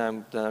path that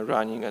I'm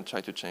running, I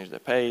tried to change the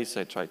pace,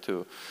 I tried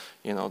to,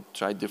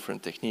 try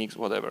different techniques,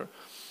 whatever.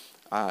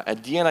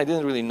 At the end, I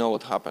didn't really know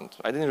what happened.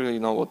 I didn't really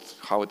know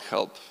how it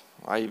helped.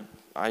 I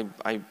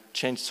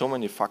changed so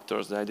many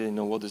factors that I didn't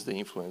know what is the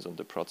influence on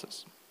the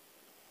process.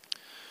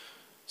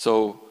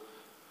 So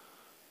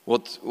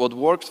what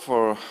worked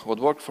for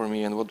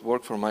me and what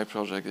worked for my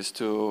project is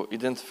to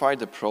identify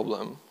the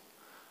problem,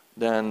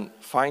 then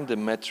find the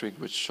metric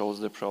which shows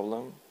the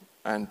problem,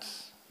 and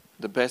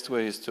the best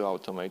way is to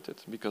automate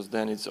it, because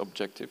then it's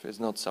objective,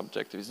 it's not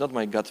subjective. It's not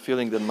my gut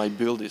feeling that my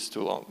build is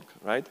too long,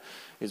 right?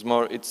 It's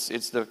more,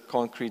 it's the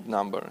concrete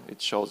number.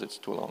 It shows it's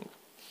too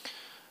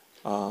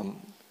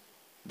long.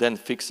 Then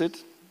fix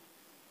it,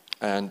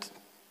 and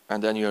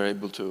then you're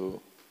able to,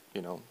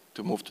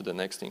 to move to the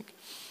next thing.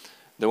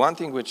 The one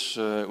thing which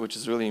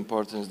is really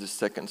important is the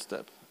second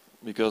step,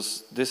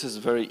 because this is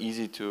very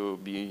easy to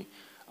be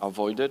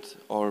avoided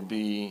or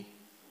be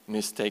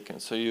mistaken.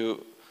 So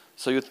you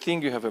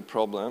think you have a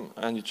problem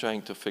and you're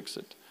trying to fix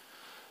it.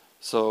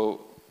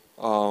 So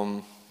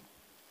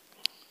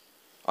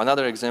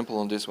another example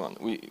on this one,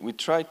 we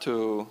try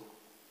to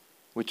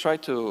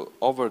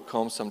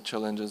overcome some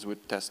challenges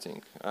with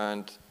testing,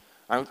 and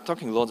I'm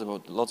talking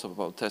lots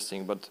about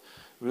testing, but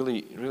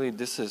really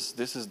this is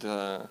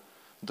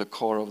the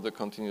core of the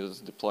continuous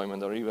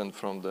deployment, or even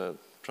from the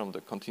from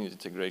the continuous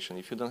integration.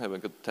 If you don't have a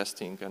good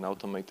testing and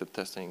automated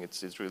testing,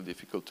 it's really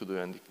difficult to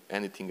do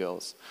anything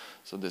else.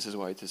 So this is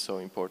why it is so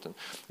important.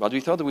 But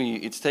we thought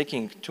it's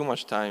taking too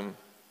much time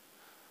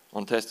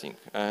on testing,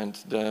 and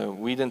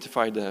we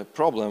identified the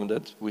problem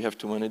that we have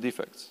too many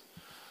defects.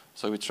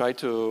 So we try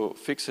to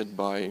fix it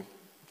by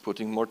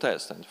putting more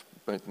tests and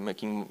by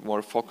making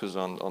more focus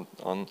on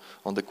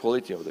the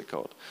quality of the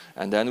code.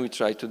 And then we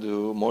try to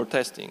do more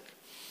testing.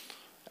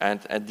 And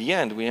at the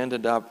end, we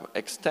ended up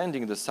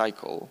extending the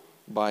cycle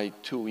by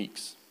 2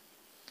 weeks.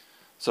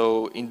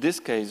 So in this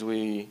case,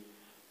 we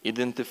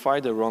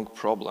identified the wrong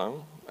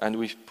problem, and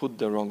we put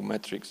the wrong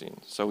metrics in.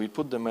 So we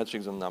put the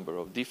metrics on number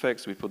of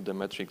defects, we put the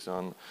metrics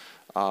on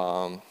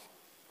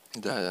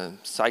the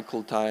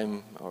cycle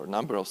time or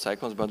number of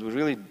cycles, but we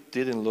really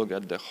didn't look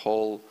at the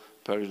whole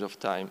period of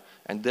time,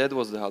 and that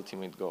was the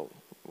ultimate goal.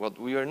 What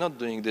we are not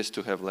doing this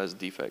to have less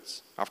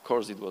defects. Of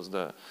course, it was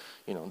the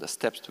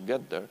steps to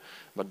get there,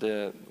 but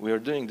we are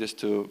doing this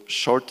to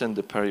shorten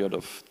the period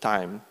of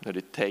time that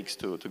it takes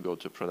to go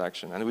to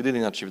production, and we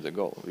didn't achieve the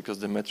goal because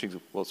the metric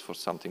was for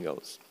something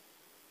else.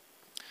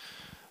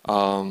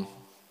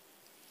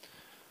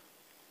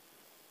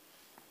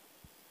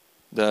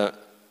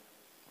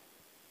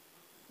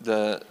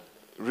 The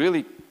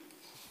really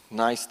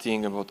nice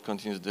thing about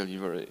continuous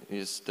delivery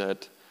is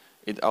that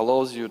it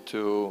allows you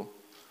to,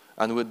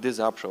 and with this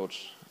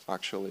approach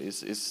actually,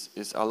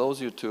 it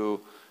allows you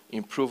to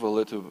improve a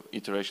little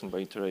iteration by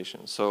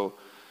iteration. So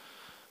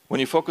when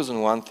you focus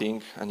on one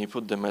thing and you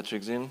put the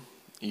metrics in,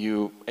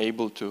 you're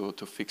able to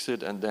fix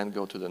it and then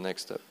go to the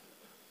next step.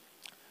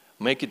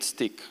 Make it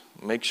stick.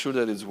 Make sure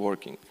that it's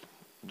working.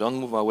 Don't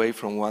move away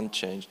from one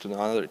change to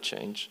another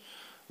change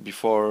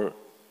before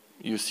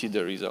you see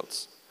the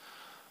results.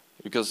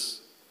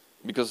 Because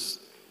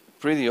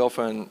pretty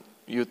often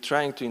you're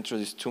trying to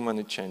introduce too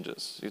many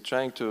changes. You're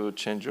trying to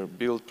change your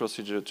build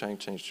procedure, trying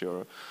to change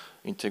your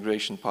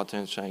integration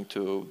patterns, trying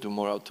to do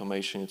more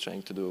automation, you're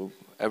trying to do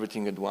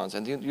everything at once,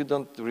 and you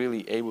don't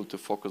really able to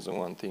focus on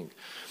one thing.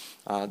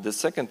 The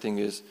second thing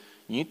is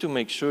you need to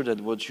make sure that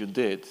what you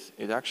did,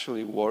 it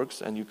actually works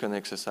and you can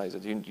exercise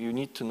it. You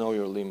need to know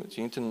your limits.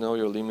 You need to know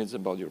your limits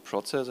about your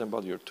process and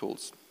about your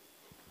tools.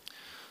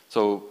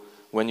 So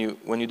when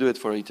you do it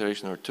for an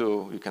iteration or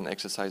two, you can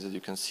exercise it, you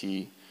can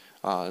see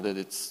that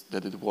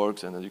it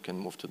works, and then you can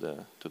move to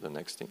the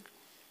next thing.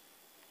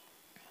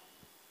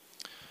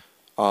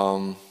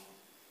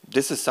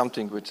 This is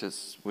something which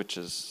is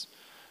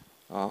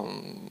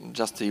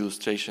just an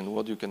illustration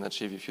what you can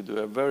achieve if you do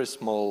a very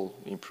small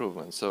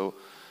improvement. So,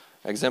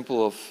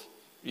 example of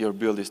your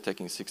build is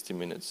taking 60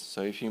 minutes.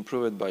 So if you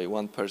improve it by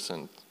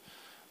 1%,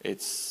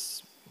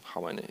 it's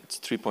how many? It's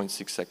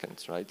 3.6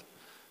 seconds, right?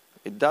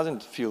 It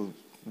doesn't feel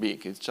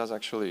big. It's just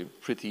actually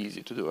pretty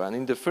easy to do. And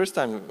in the first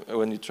time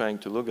when you're trying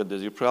to look at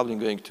this, you're probably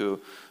going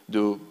to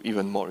do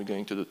even more. You're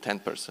going to do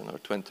 10% or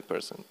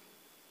 20%.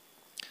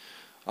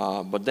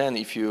 But then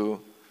if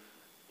you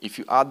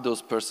add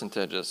those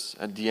percentages,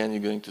 at the end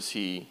you're going to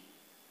see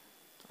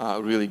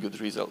really good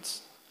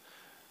results.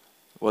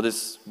 What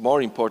is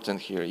more important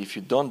here, if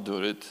you don't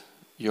do it,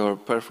 your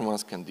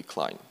performance can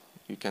decline.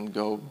 You can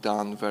go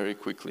down very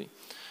quickly.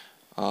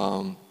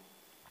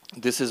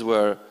 This is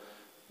where,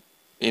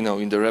 in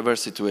the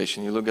reverse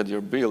situation, you look at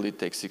your build, it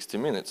takes 60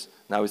 minutes.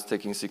 Now it's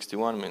taking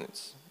 61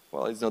 minutes.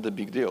 Well, it's not a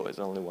big deal. It's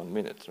only 1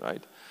 minute,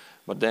 right?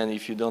 But then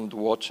if you don't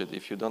watch it,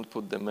 if you don't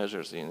put the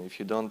measures in, if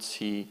you don't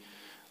see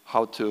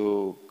how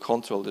to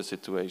control the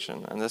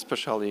situation, and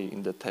especially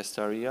in the test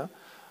area,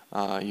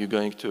 you're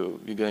going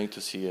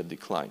to see a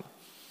decline.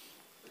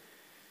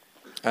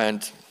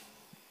 And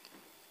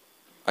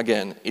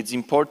again, it's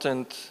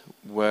important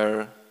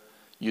where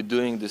you're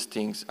doing these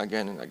things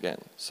again and again.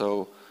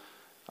 So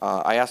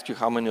I ask you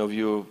how many of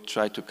you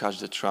try to catch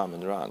the tram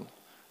and run.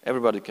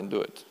 Everybody can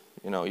do it.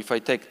 If I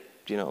take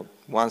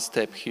one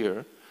step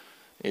here,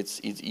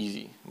 it's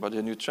easy. But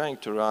when you're trying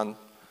to run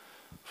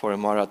for a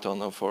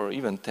marathon or for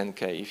even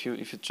 10K, if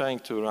you're trying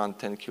to run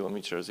 10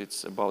 kilometers,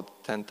 it's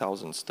about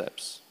 10,000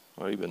 steps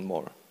or even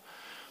more.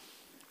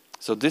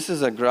 So this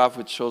is a graph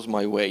which shows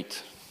my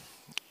weight.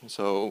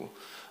 So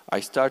I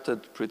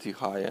started pretty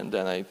high and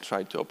then I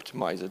tried to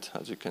optimize it,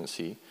 as you can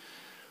see.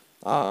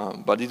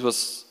 But it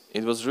was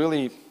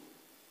really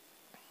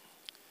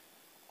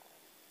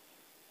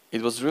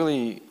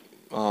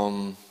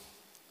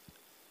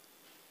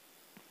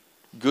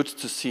good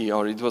to see,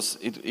 or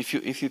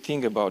if you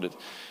think about it,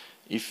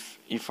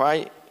 if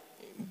I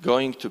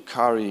going to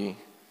carry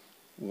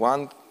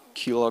 1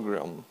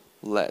 kilogram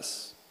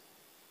less,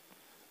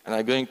 and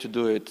I'm going to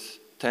do it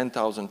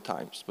 10,000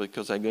 times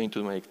because I'm going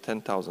to make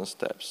 10,000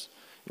 steps.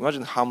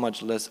 Imagine how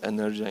much less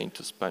energy I need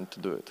to spend to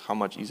do it, how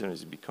much easier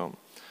it's become.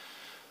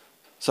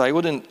 So I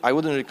wouldn't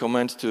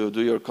recommend to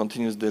do your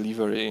continuous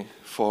delivery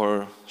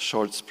for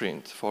short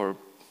sprint, for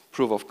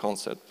proof of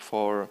concept,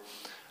 for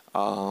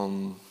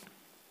the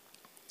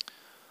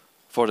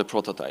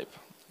prototype.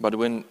 But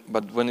when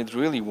it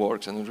really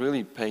works and it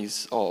really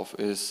pays off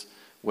is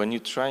when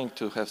you're trying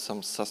to have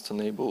some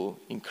sustainable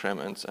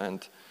increments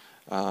and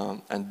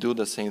do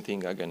the same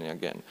thing again and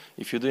again.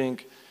 If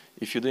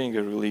if you're doing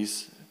a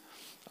release,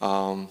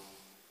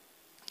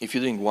 if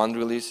you're doing one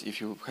release,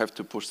 if you have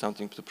to push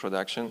something to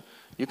production,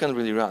 you can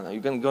really run.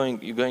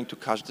 You're going to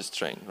catch this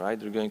train, right?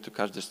 You're going to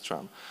catch this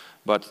tram.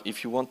 But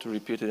if you want to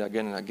repeat it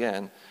again and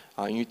again,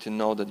 you need to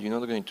know that you're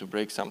not going to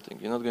break something.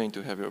 You're not going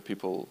to have your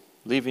people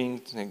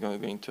leaving. They're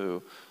going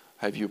to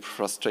have you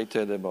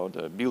frustrated about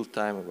the build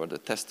time, about the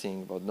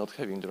testing, about not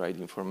having the right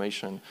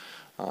information,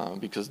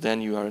 because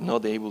then you are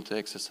not able to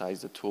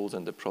exercise the tools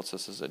and the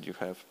processes that you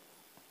have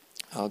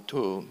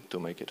to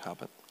make it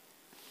happen.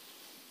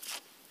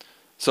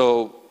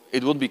 So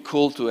it would be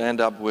cool to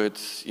end up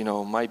with,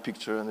 my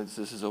picture, and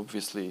this is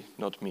obviously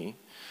not me,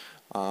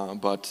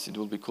 but it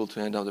would be cool to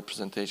end up the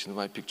presentation with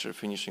my picture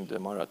finishing the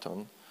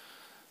marathon.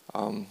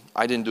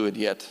 I didn't do it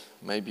yet.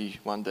 Maybe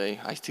one day.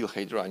 I still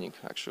hate running,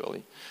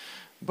 actually.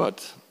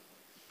 But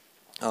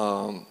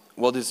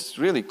what is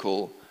really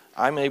cool,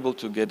 I'm able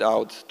to get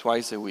out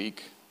twice a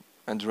week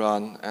and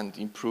run and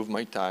improve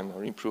my time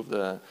or improve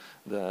the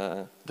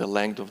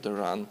length of the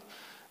run,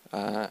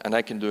 and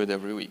I can do it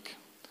every week.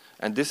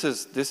 And this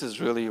is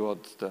really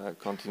what the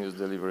continuous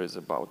delivery is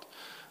about.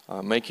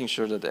 Making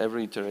sure that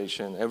every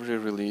iteration, every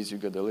release, you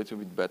get a little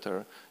bit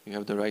better, you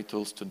have the right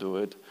tools to do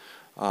it,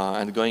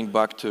 and going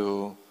back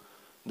to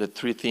the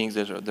three things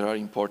that are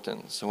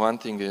important. So one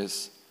thing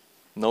is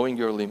knowing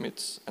your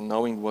limits and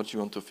knowing what you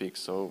want to fix,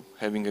 so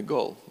having a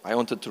goal. I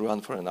wanted to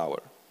run for an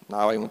hour.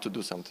 Now I want to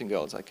do something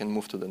else. I can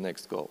move to the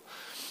next goal.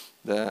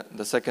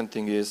 The second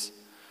thing is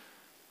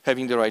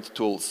having the right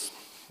tools.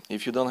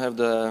 If you don't have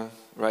the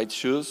right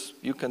shoes,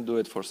 you can do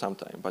it for some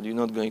time, but you're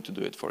not going to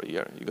do it for a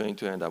year. You're going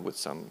to end up with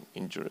some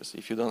injuries.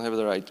 If you don't have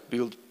the right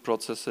build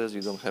processes,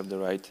 you don't have the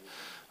right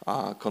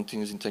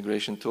continuous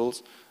integration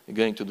tools, you're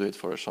going to do it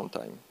for a short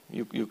time.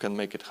 You can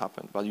make it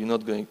happen, but you're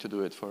not going to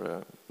do it for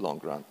a long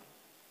run.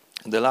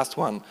 And the last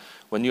one,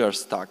 when you are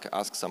stuck,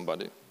 ask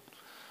somebody.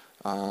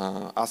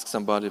 Ask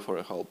somebody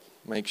for help.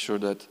 Make sure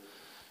that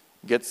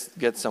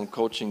get some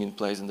coaching in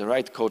place, and the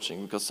right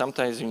coaching, because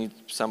sometimes you need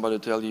somebody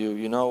to tell you,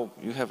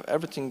 you have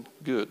everything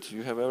good,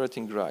 you have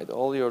everything right,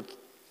 all your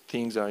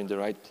things are in the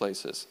right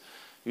places.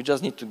 You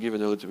just need to give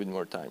it a little bit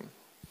more time.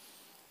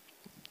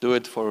 Do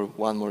it for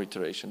one more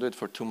iteration, do it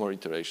for two more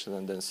iterations,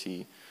 and then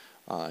see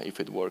if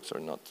it works or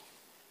not.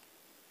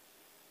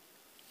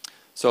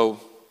 So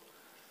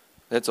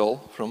that's all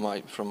from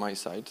my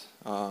side.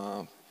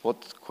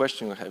 What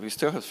question you have? We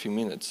still have a few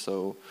minutes,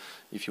 so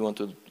if you want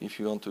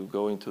to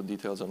go into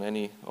details on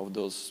any of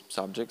those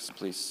subjects,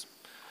 please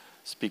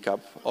speak up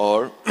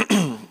or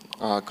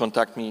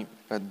contact me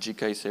at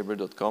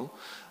gksaber.com.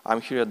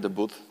 I'm here at the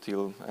booth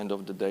till end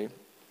of the day,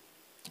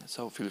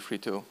 so feel free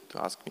to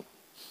ask me.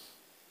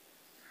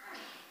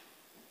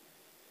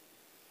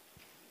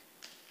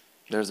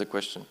 There's a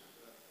question.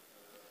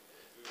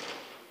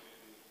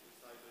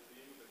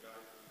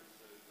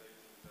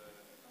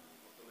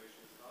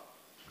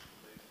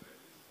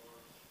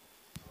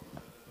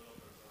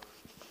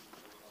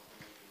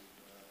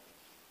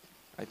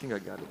 I think I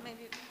got it.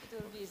 Maybe it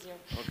will be easier.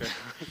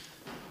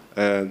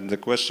 Okay. The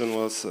question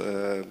was,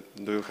 do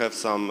you have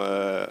some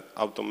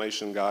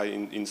automation guy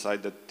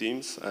inside the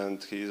teams,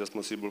 and he is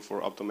responsible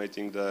for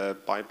automating the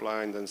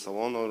pipeline and so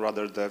on, or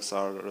rather devs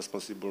are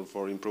responsible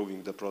for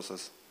improving the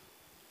process?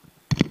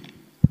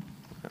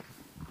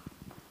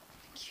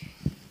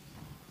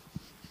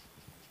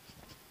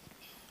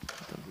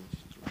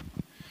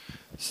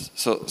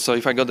 So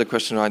if I got the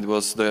question right, it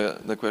was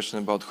the question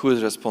about who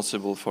is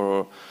responsible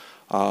for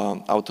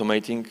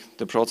automating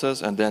the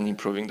process and then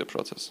improving the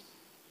process.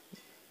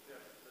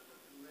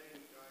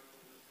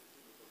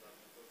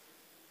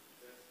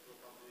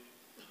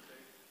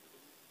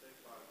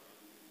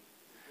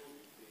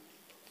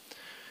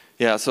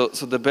 Yeah, so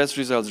the best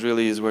results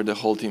really is where the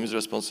whole team is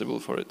responsible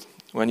for it.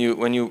 When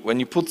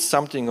you put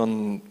something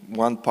on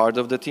one part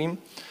of the team,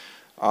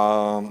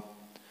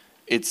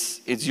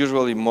 it's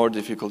usually more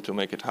difficult to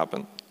make it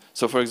happen.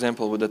 So for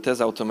example, with the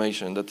test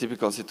automation, the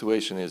typical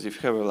situation is if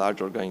you have a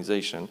large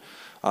organization,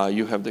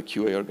 you have the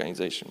QA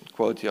organization,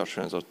 quality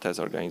assurance or test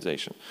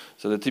organization.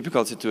 So the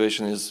typical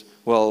situation is,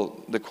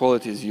 well, the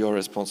quality is your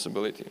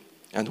responsibility.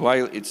 And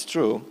while it's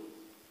true,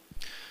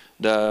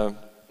 the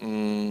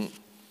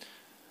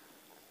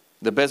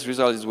best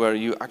result is where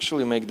you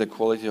actually make the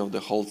quality of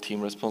the whole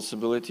team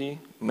responsibility.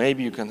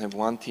 Maybe you can have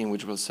one team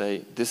which will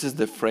say, this is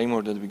the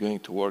framework that we're going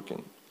to work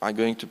in. I'm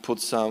going to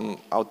put some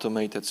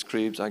automated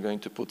scripts, I'm going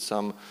to put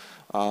some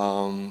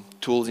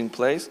tools in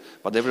place,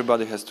 but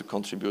everybody has to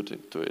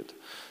contribute to it.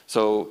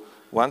 So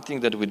one thing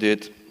that we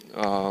did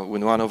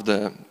with one of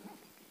the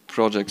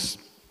projects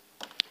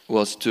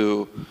was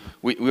to,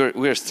 we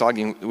were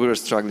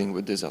struggling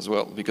with this as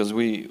well, because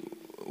we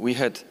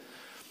had,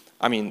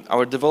 I mean,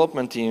 our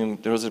development team,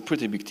 there was a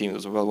pretty big team, there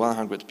was about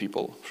 100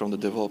 people from the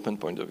development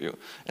point of view,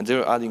 and they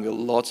were adding a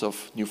lot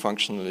of new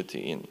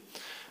functionality in.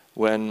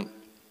 When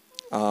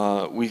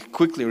we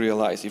quickly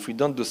realized if we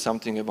don't do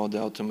something about the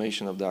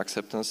automation of the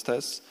acceptance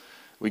tests,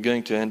 we're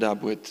going to end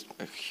up with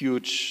a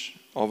huge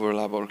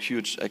overlap or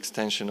huge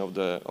extension of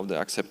the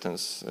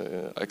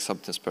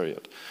acceptance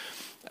period.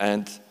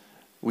 And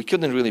we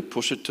couldn't really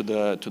push it to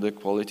the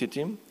quality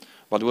team.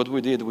 But what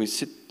we did, we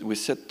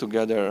set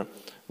together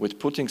with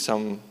putting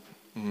some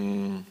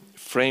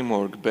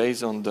framework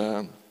based on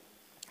the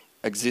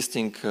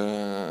existing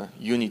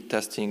unit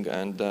testing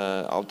and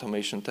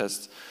automation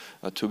tests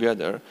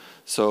together.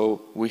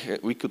 So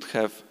we could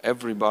have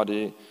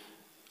everybody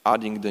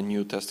adding the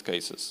new test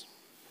cases.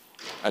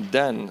 And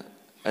then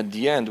at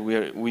the end,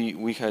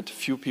 we had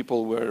few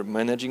people were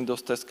managing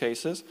those test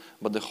cases,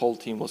 but the whole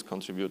team was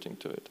contributing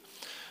to it.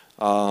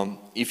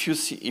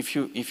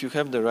 If you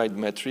have the right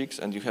metrics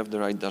and you have the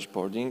right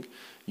dashboarding,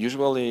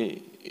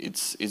 usually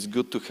it's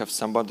good to have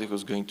somebody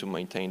who's going to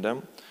maintain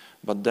them.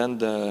 But then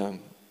the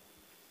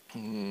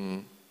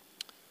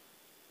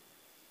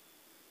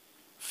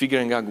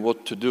figuring out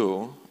what to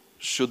do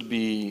should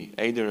be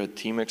either a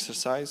team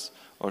exercise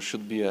or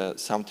should be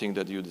something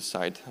that you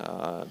decide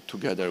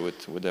together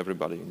with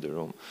everybody in the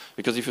room.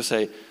 Because if you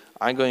say,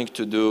 I'm going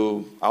to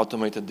do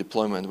automated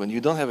deployment, when you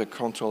don't have a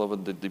control over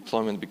the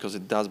deployment because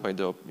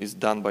it's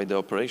done by the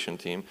operation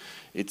team,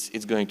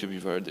 it's going to be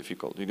very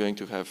difficult. You're going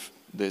to have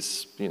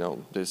this,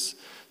 this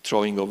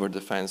throwing over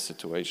the fence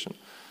situation.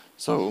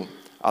 So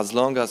as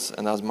long as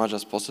and as much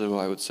as possible,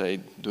 I would say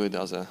do it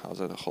as a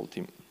whole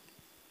team.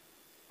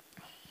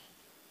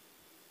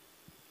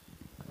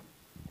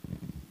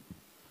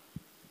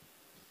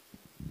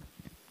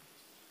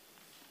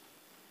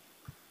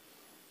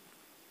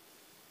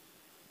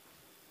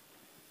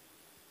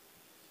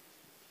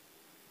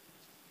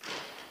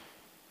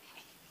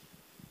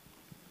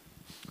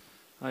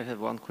 I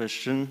have one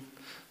question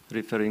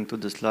referring to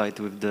the slide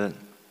with the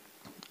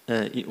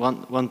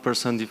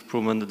 1%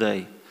 improvement a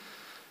day.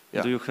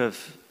 Yeah. Do you have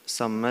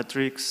some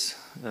metrics?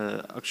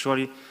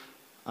 Actually,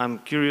 I'm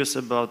curious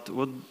about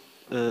what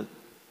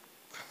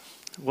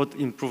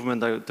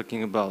improvement are you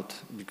talking about?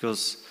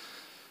 Because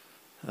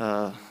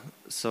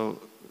so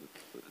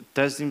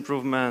test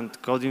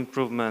improvement, code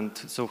improvement.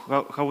 So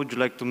how would you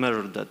like to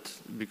measure that?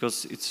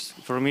 Because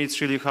for me it's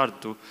really hard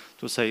to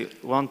say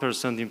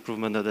 1%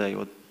 improvement a day.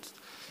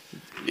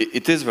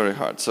 It is very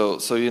hard. So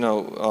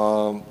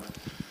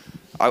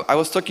I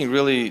was talking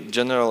really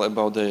general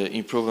about the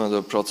improvement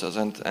of the process,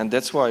 and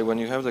that's why when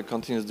you have the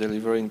continuous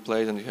delivery in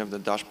place and you have the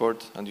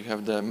dashboard and you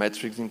have the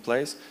metrics in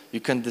place, you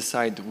can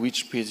decide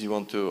which piece you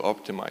want to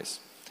optimize.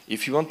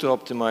 If you want to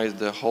optimize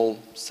the whole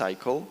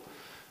cycle,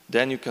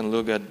 then you can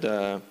look at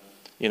the,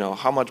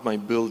 how much my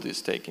build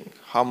is taking,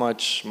 how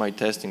much my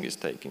testing is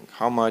taking,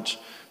 how much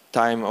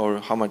time or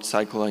how much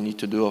cycle I need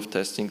to do of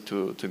testing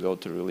to go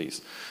to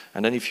release.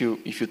 And then if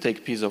you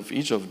take piece of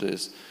each of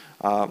this,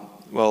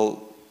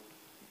 well,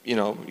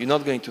 you're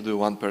not going to do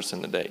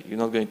 1% a day. You're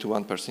not going to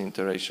 1%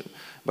 iteration.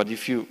 But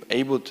if you're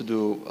able to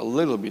do a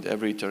little bit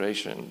every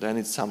iteration, then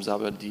it sums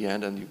up at the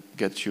end and you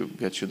get you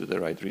to the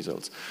right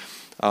results.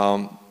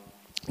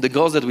 The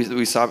goals that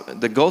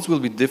the goals will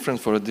be different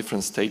for the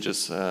different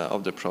stages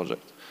of the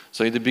project.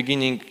 So in the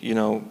beginning,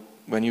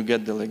 when you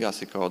get the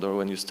legacy code or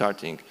when you're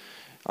starting,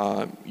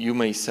 you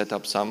may set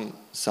up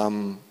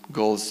some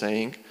goals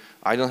saying,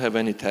 I don't have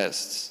any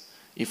tests.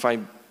 If I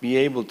be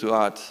able to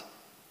add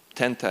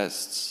 10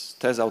 tests,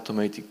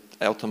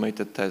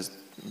 automated tests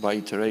by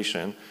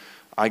iteration,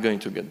 I'm going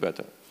to get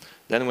better.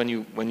 Then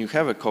when you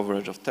have a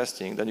coverage of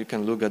testing, then you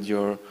can look at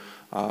your,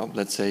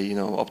 let's say,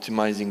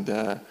 optimizing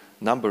the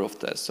number of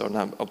tests or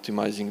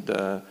optimizing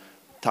the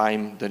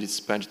time that is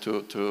spent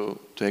to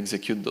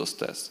execute those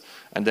tests,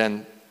 and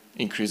then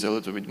increase a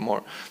little bit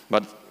more.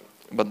 But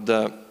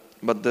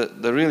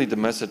really the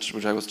message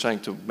which I was trying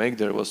to make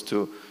there was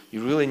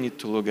you really need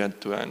to look end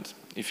to end.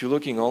 If you're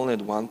looking only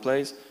at one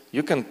place,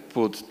 you can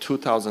put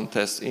 2,000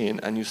 tests in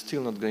and you're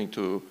still not going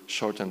to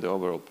shorten the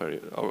overall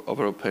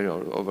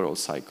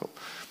cycle.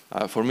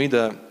 For me,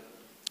 the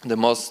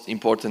most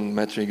important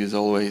metric is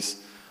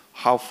always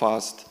how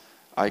fast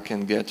I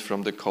can get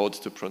from the code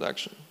to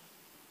production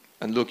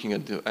and looking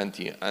at the end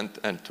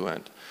to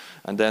end.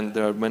 And then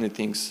there are many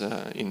things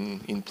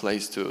in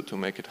place to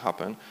make it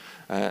happen.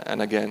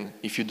 And again,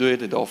 if you do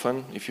it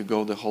often, if you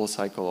go the whole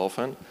cycle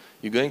often,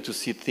 you're going to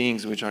see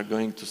things which are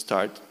going to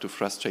start to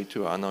frustrate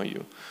you or annoy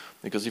you.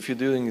 Because if you're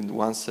doing it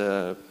once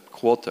a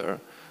quarter,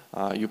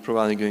 you're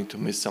probably going to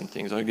miss some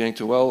things. Or you're going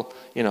to, well,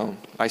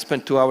 I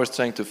spent 2 hours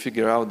trying to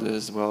figure out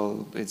this,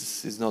 well,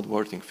 it's not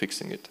worth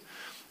fixing it.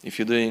 If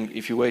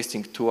you're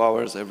wasting 2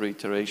 hours every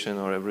iteration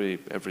or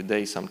every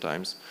day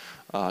sometimes,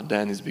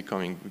 then it's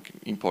becoming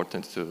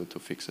important to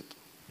fix it.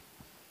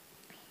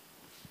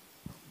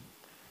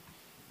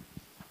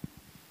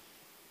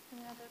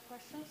 Any other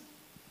questions?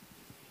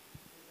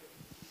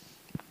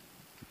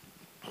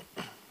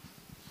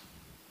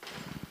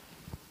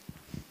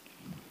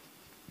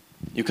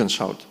 You can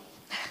shout.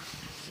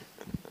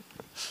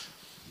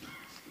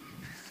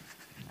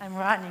 I'm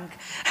running.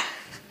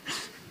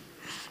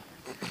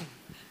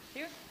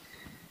 Here?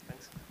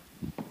 Thanks.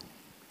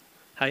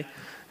 Hi.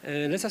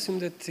 Let's assume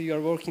that you are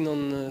working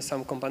on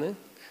some company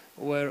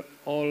where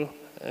all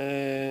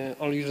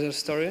user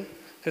story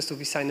has to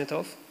be signed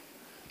off.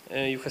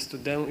 You have to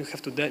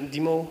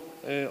demo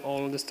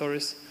all the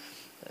stories.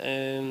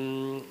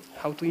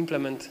 How to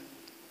implement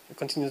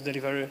continuous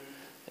delivery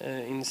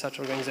in such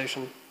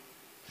organization.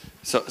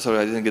 So, sorry,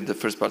 I didn't get the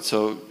first part.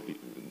 So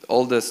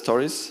all the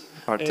stories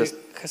are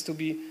has to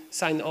be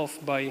signed off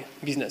by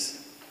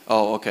business.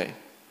 Oh, okay.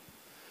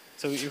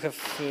 So you have.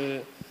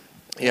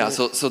 Yeah.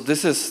 So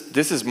this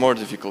is more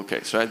difficult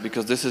case, right?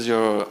 Because this is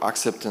your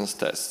acceptance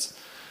tests,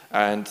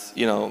 and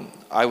you know,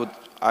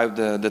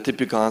 the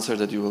typical answer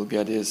that you will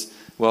get is,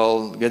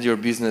 well, get your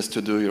business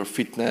to do your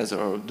fitness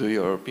or do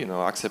your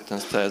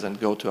acceptance test and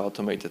go to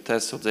automated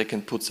tests so they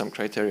can put some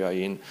criteria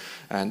in,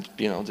 and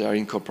they are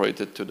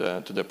incorporated to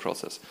the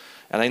process.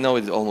 And I know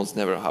it almost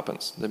never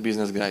happens. The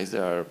business guys, they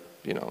are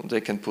they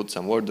can put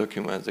some Word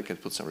documents, they can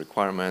put some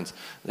requirements,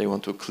 they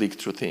want to click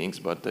through things,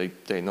 but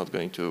they're not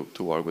going to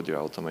work with your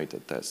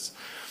automated tests.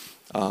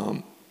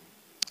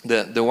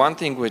 The one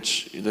thing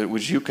which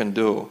you can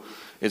do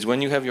is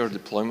when you have your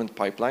deployment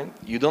pipeline,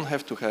 you don't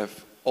have to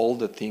have all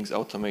the things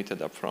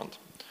automated up front.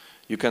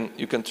 You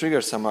can trigger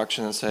some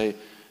action and say,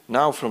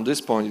 now from this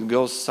point it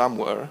goes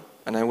somewhere,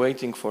 and I'm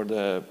waiting for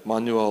the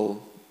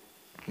manual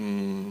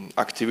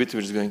activity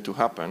which is going to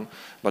happen,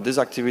 but this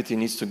activity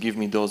needs to give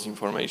me those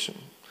information,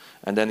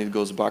 and then it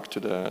goes back to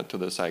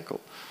the cycle.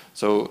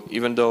 So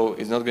even though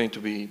it's not going to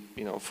be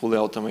fully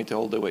automated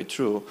all the way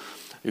through,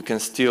 you can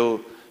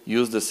still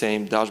use the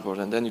same dashboard,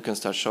 and then you can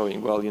start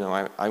showing, well,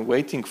 I'm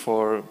waiting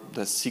for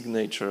the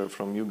signature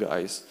from you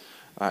guys,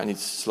 and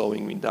it's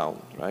slowing me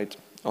down, right?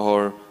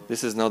 Or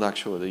this is not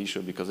actually the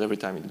issue because every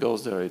time it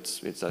goes there,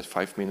 it's at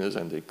 5 minutes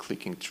and they're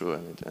clicking through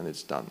and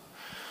it's done.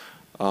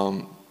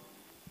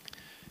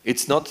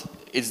 It's not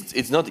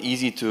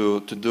easy to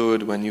do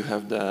it when you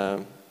have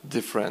the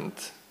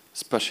different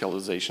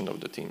specialization of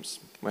the teams.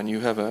 When you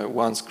have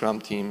one Scrum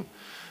team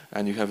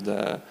and you have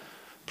the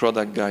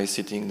product guys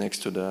sitting next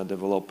to the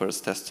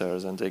developers,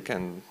 testers, and they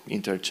can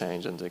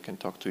interchange and they can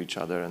talk to each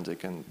other and they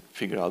can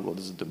figure out what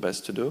is the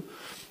best to do.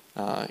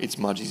 It's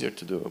much easier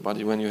to do. But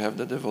when you have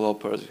the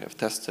developers, you have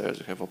testers,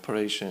 you have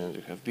operations,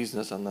 you have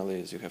business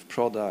analysts, you have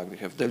product, you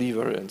have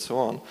delivery, and so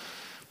on,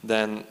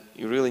 then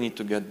you really need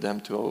to get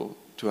them to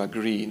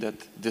agree that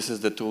this is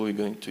the tool we're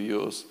going to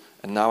use,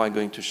 and now I'm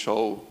going to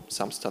show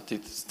some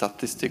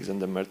statistics and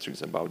the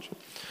metrics about you.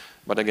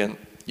 But again,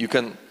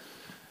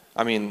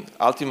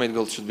 ultimate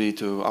goal should be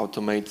to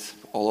automate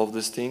all of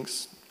these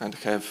things and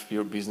have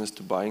your business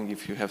to buying.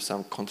 If you have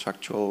some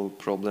contractual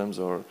problems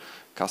or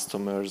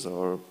customers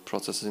or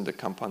processes in the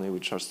company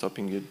which are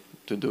stopping you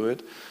to do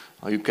it,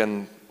 you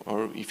can,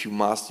 or if you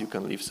must, you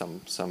can leave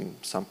some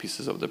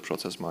pieces of the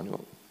process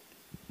manual.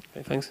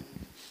 Okay, thanks.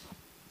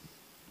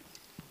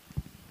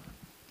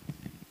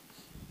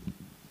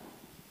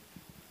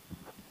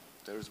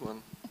 There's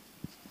one.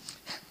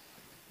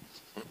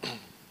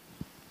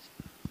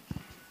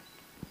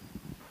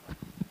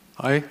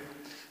 Hi.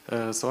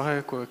 So I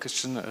have a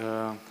question.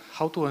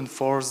 How to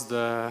enforce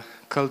the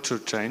culture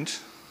change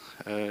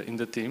in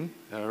the team?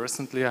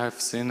 Recently I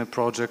have seen a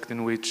project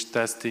in which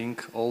testing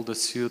all the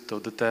suite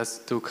of the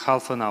test took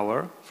half an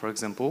hour, for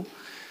example,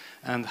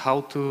 and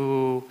how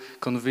to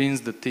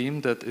convince the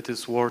team that it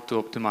is worth to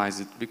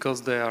optimize it,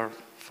 because they are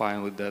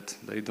fine with that.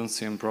 They don't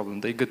see any problem.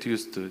 They get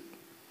used to it.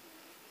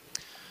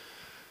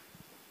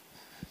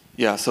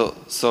 Yeah,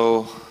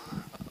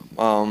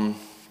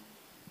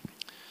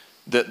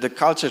 the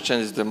culture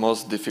change is the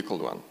most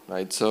difficult one,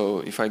 right? So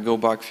if I go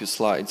back a few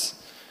slides,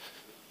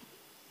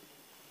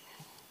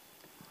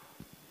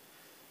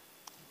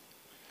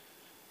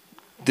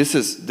 this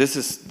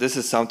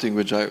is something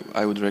which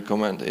I would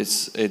recommend.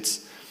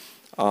 It's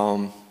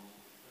when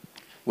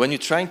you're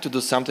trying to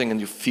do something and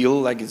you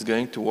feel like it's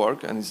going to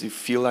work and you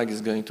feel like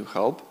it's going to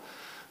help,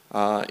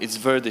 it's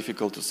very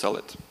difficult to sell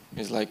it.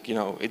 It's like,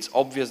 it's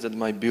obvious that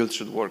my build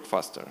should work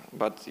faster.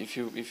 But if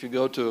you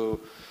go to,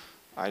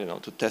 I don't know,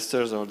 to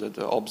testers or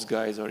the ops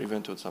guys or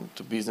even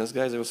to business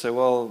guys, they will say,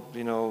 well,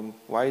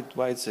 why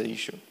it's an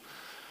issue?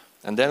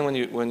 And then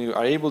when you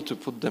are able to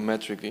put the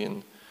metric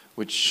in,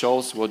 which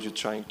shows what you're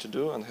trying to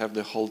do and have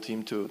the whole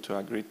team to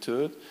agree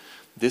to it,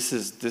 this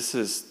is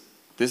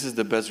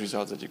the best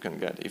result that you can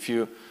get. If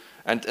you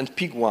and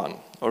pick one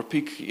or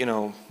pick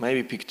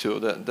maybe pick two.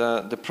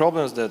 The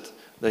problems that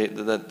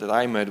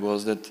I made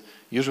was that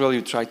usually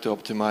you try to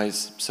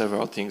optimize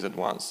several things at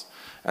once,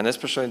 and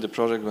especially in the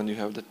project when you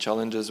have the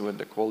challenges with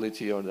the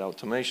quality or the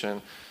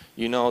automation,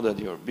 you know that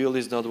your build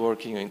is not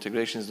working, your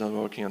integration is not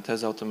working, and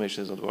test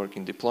automation is not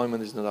working,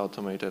 deployment is not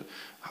automated.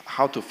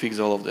 How to fix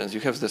all of this?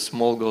 You have the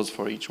small goals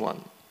for each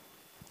one.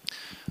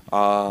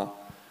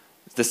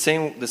 The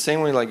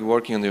same way like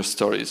working on your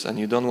stories, and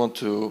you don't want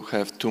to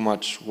have too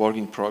much work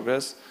in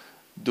progress,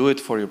 do it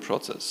for your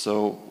process.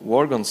 So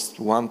work on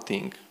one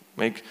thing.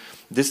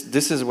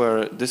 This is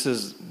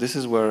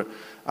where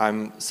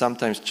I'm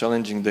sometimes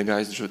challenging the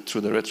guys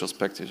through the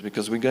retrospectives,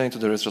 because we go into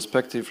the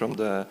retrospective from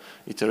the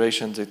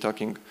iterations, they're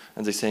talking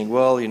and they're saying,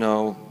 well,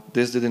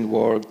 this didn't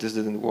work, this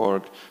didn't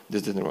work,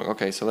 this didn't work.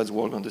 Okay, so let's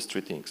work on these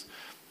three things.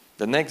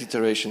 The next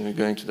iteration, we're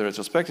going to the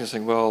retrospective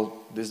saying, well,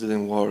 this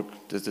didn't work,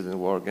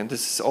 and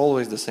this is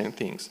always the same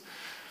things.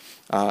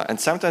 And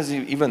sometimes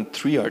even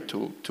three are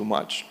too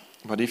much.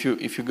 But if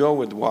you go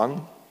with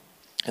one,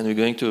 and we're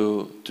going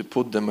to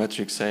put the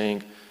metric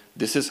saying,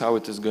 this is how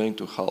it is going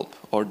to help,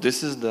 or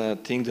this is the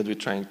thing that we're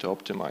trying to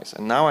optimize.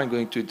 And now I'm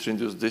going to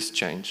introduce this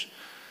change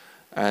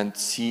and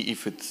see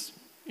if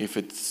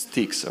it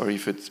sticks or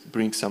if it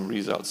brings some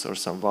results or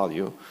some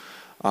value.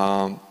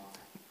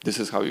 This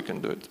is how you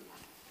can do it.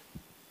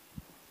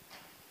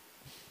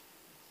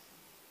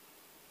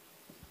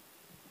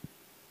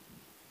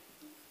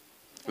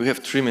 We have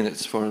 3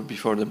 minutes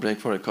before the break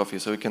for a coffee,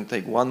 so we can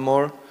take one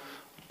more,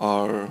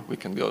 or we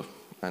can go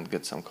and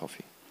get some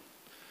coffee,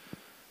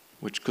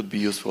 which could be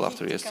useful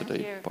after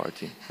yesterday's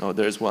party. Oh,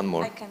 there is one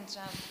more. I can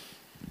jump.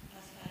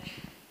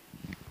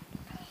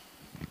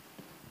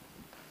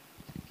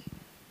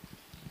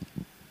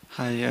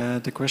 Hi,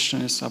 the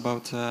question is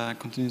about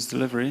continuous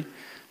delivery.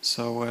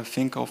 So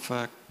think of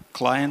a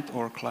client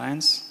or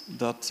clients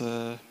that,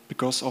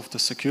 because of the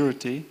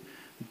security,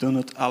 do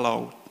not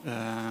allow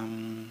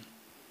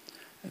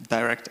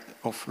direct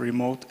of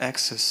remote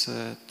access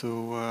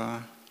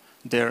to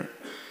their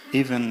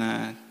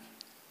even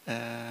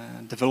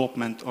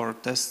development or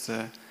test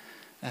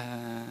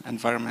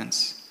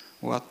environments.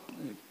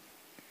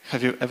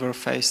 Have you ever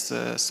faced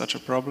such a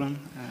problem?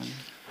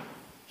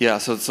 Yeah,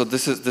 so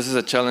this is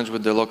a challenge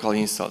with the local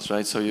installs,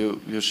 right? So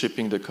you're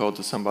shipping the code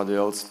to somebody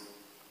else,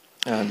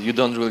 and you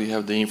don't really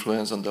have the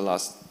influence on the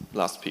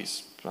last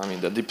piece. I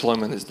mean, the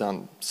deployment is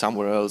done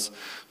somewhere else,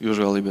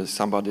 usually by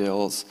somebody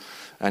else,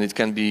 and it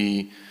can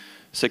be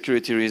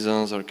security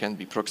reasons, or it can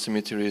be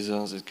proximity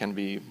reasons. It can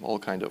be all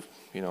kind of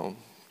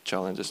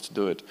challenges to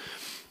do it.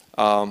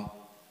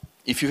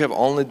 If you have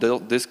only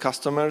these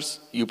customers,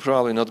 you're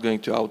probably not going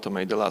to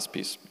automate the last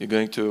piece. You're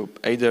going to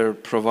either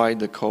provide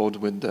the code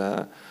with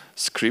the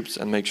scripts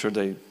and make sure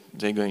they're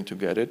going to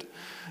get it.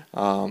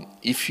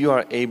 If you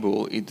are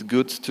able, it's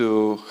good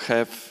to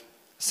have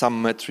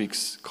some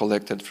metrics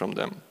collected from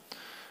them.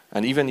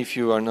 And even if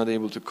you are not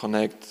able to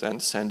connect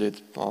and send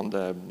it on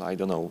the, I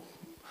don't know,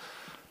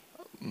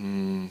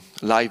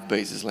 live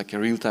basis, like a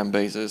real-time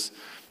basis,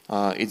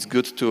 it's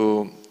good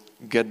to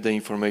get the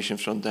information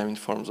from them in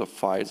forms of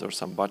files or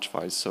some batch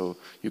files, so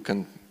you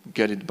can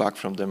get it back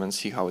from them and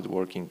see how it's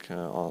working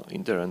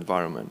in their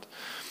environment.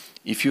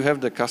 If you have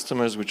the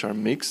customers which are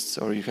mixed,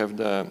 or you have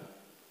the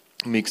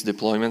mixed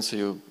deployments,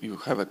 so you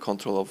have a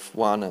control of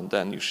one and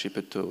then you ship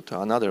it to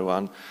another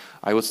one,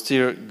 I would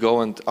still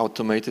go and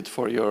automate it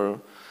for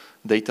your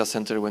data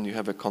center when you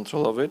have a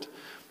control of it,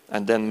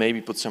 and then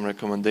maybe put some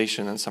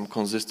recommendation and some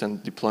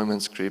consistent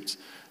deployment scripts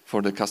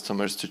for the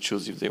customers to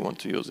choose if they want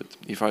to use it.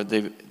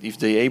 If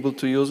they're able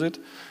to use it,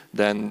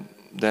 then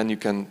you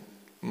can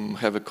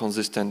have a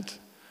consistent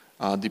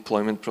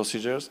deployment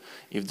procedures.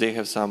 If they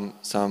have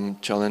some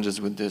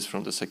challenges with this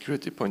from the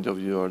security point of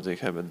view, or they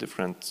have a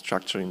different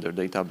structure in their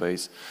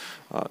database,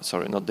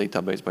 sorry, not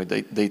database, but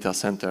data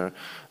center,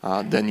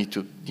 they need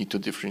to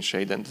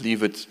differentiate and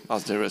leave it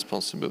as their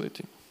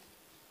responsibility.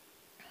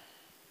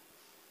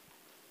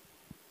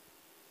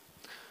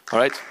 All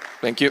right,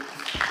 thank you.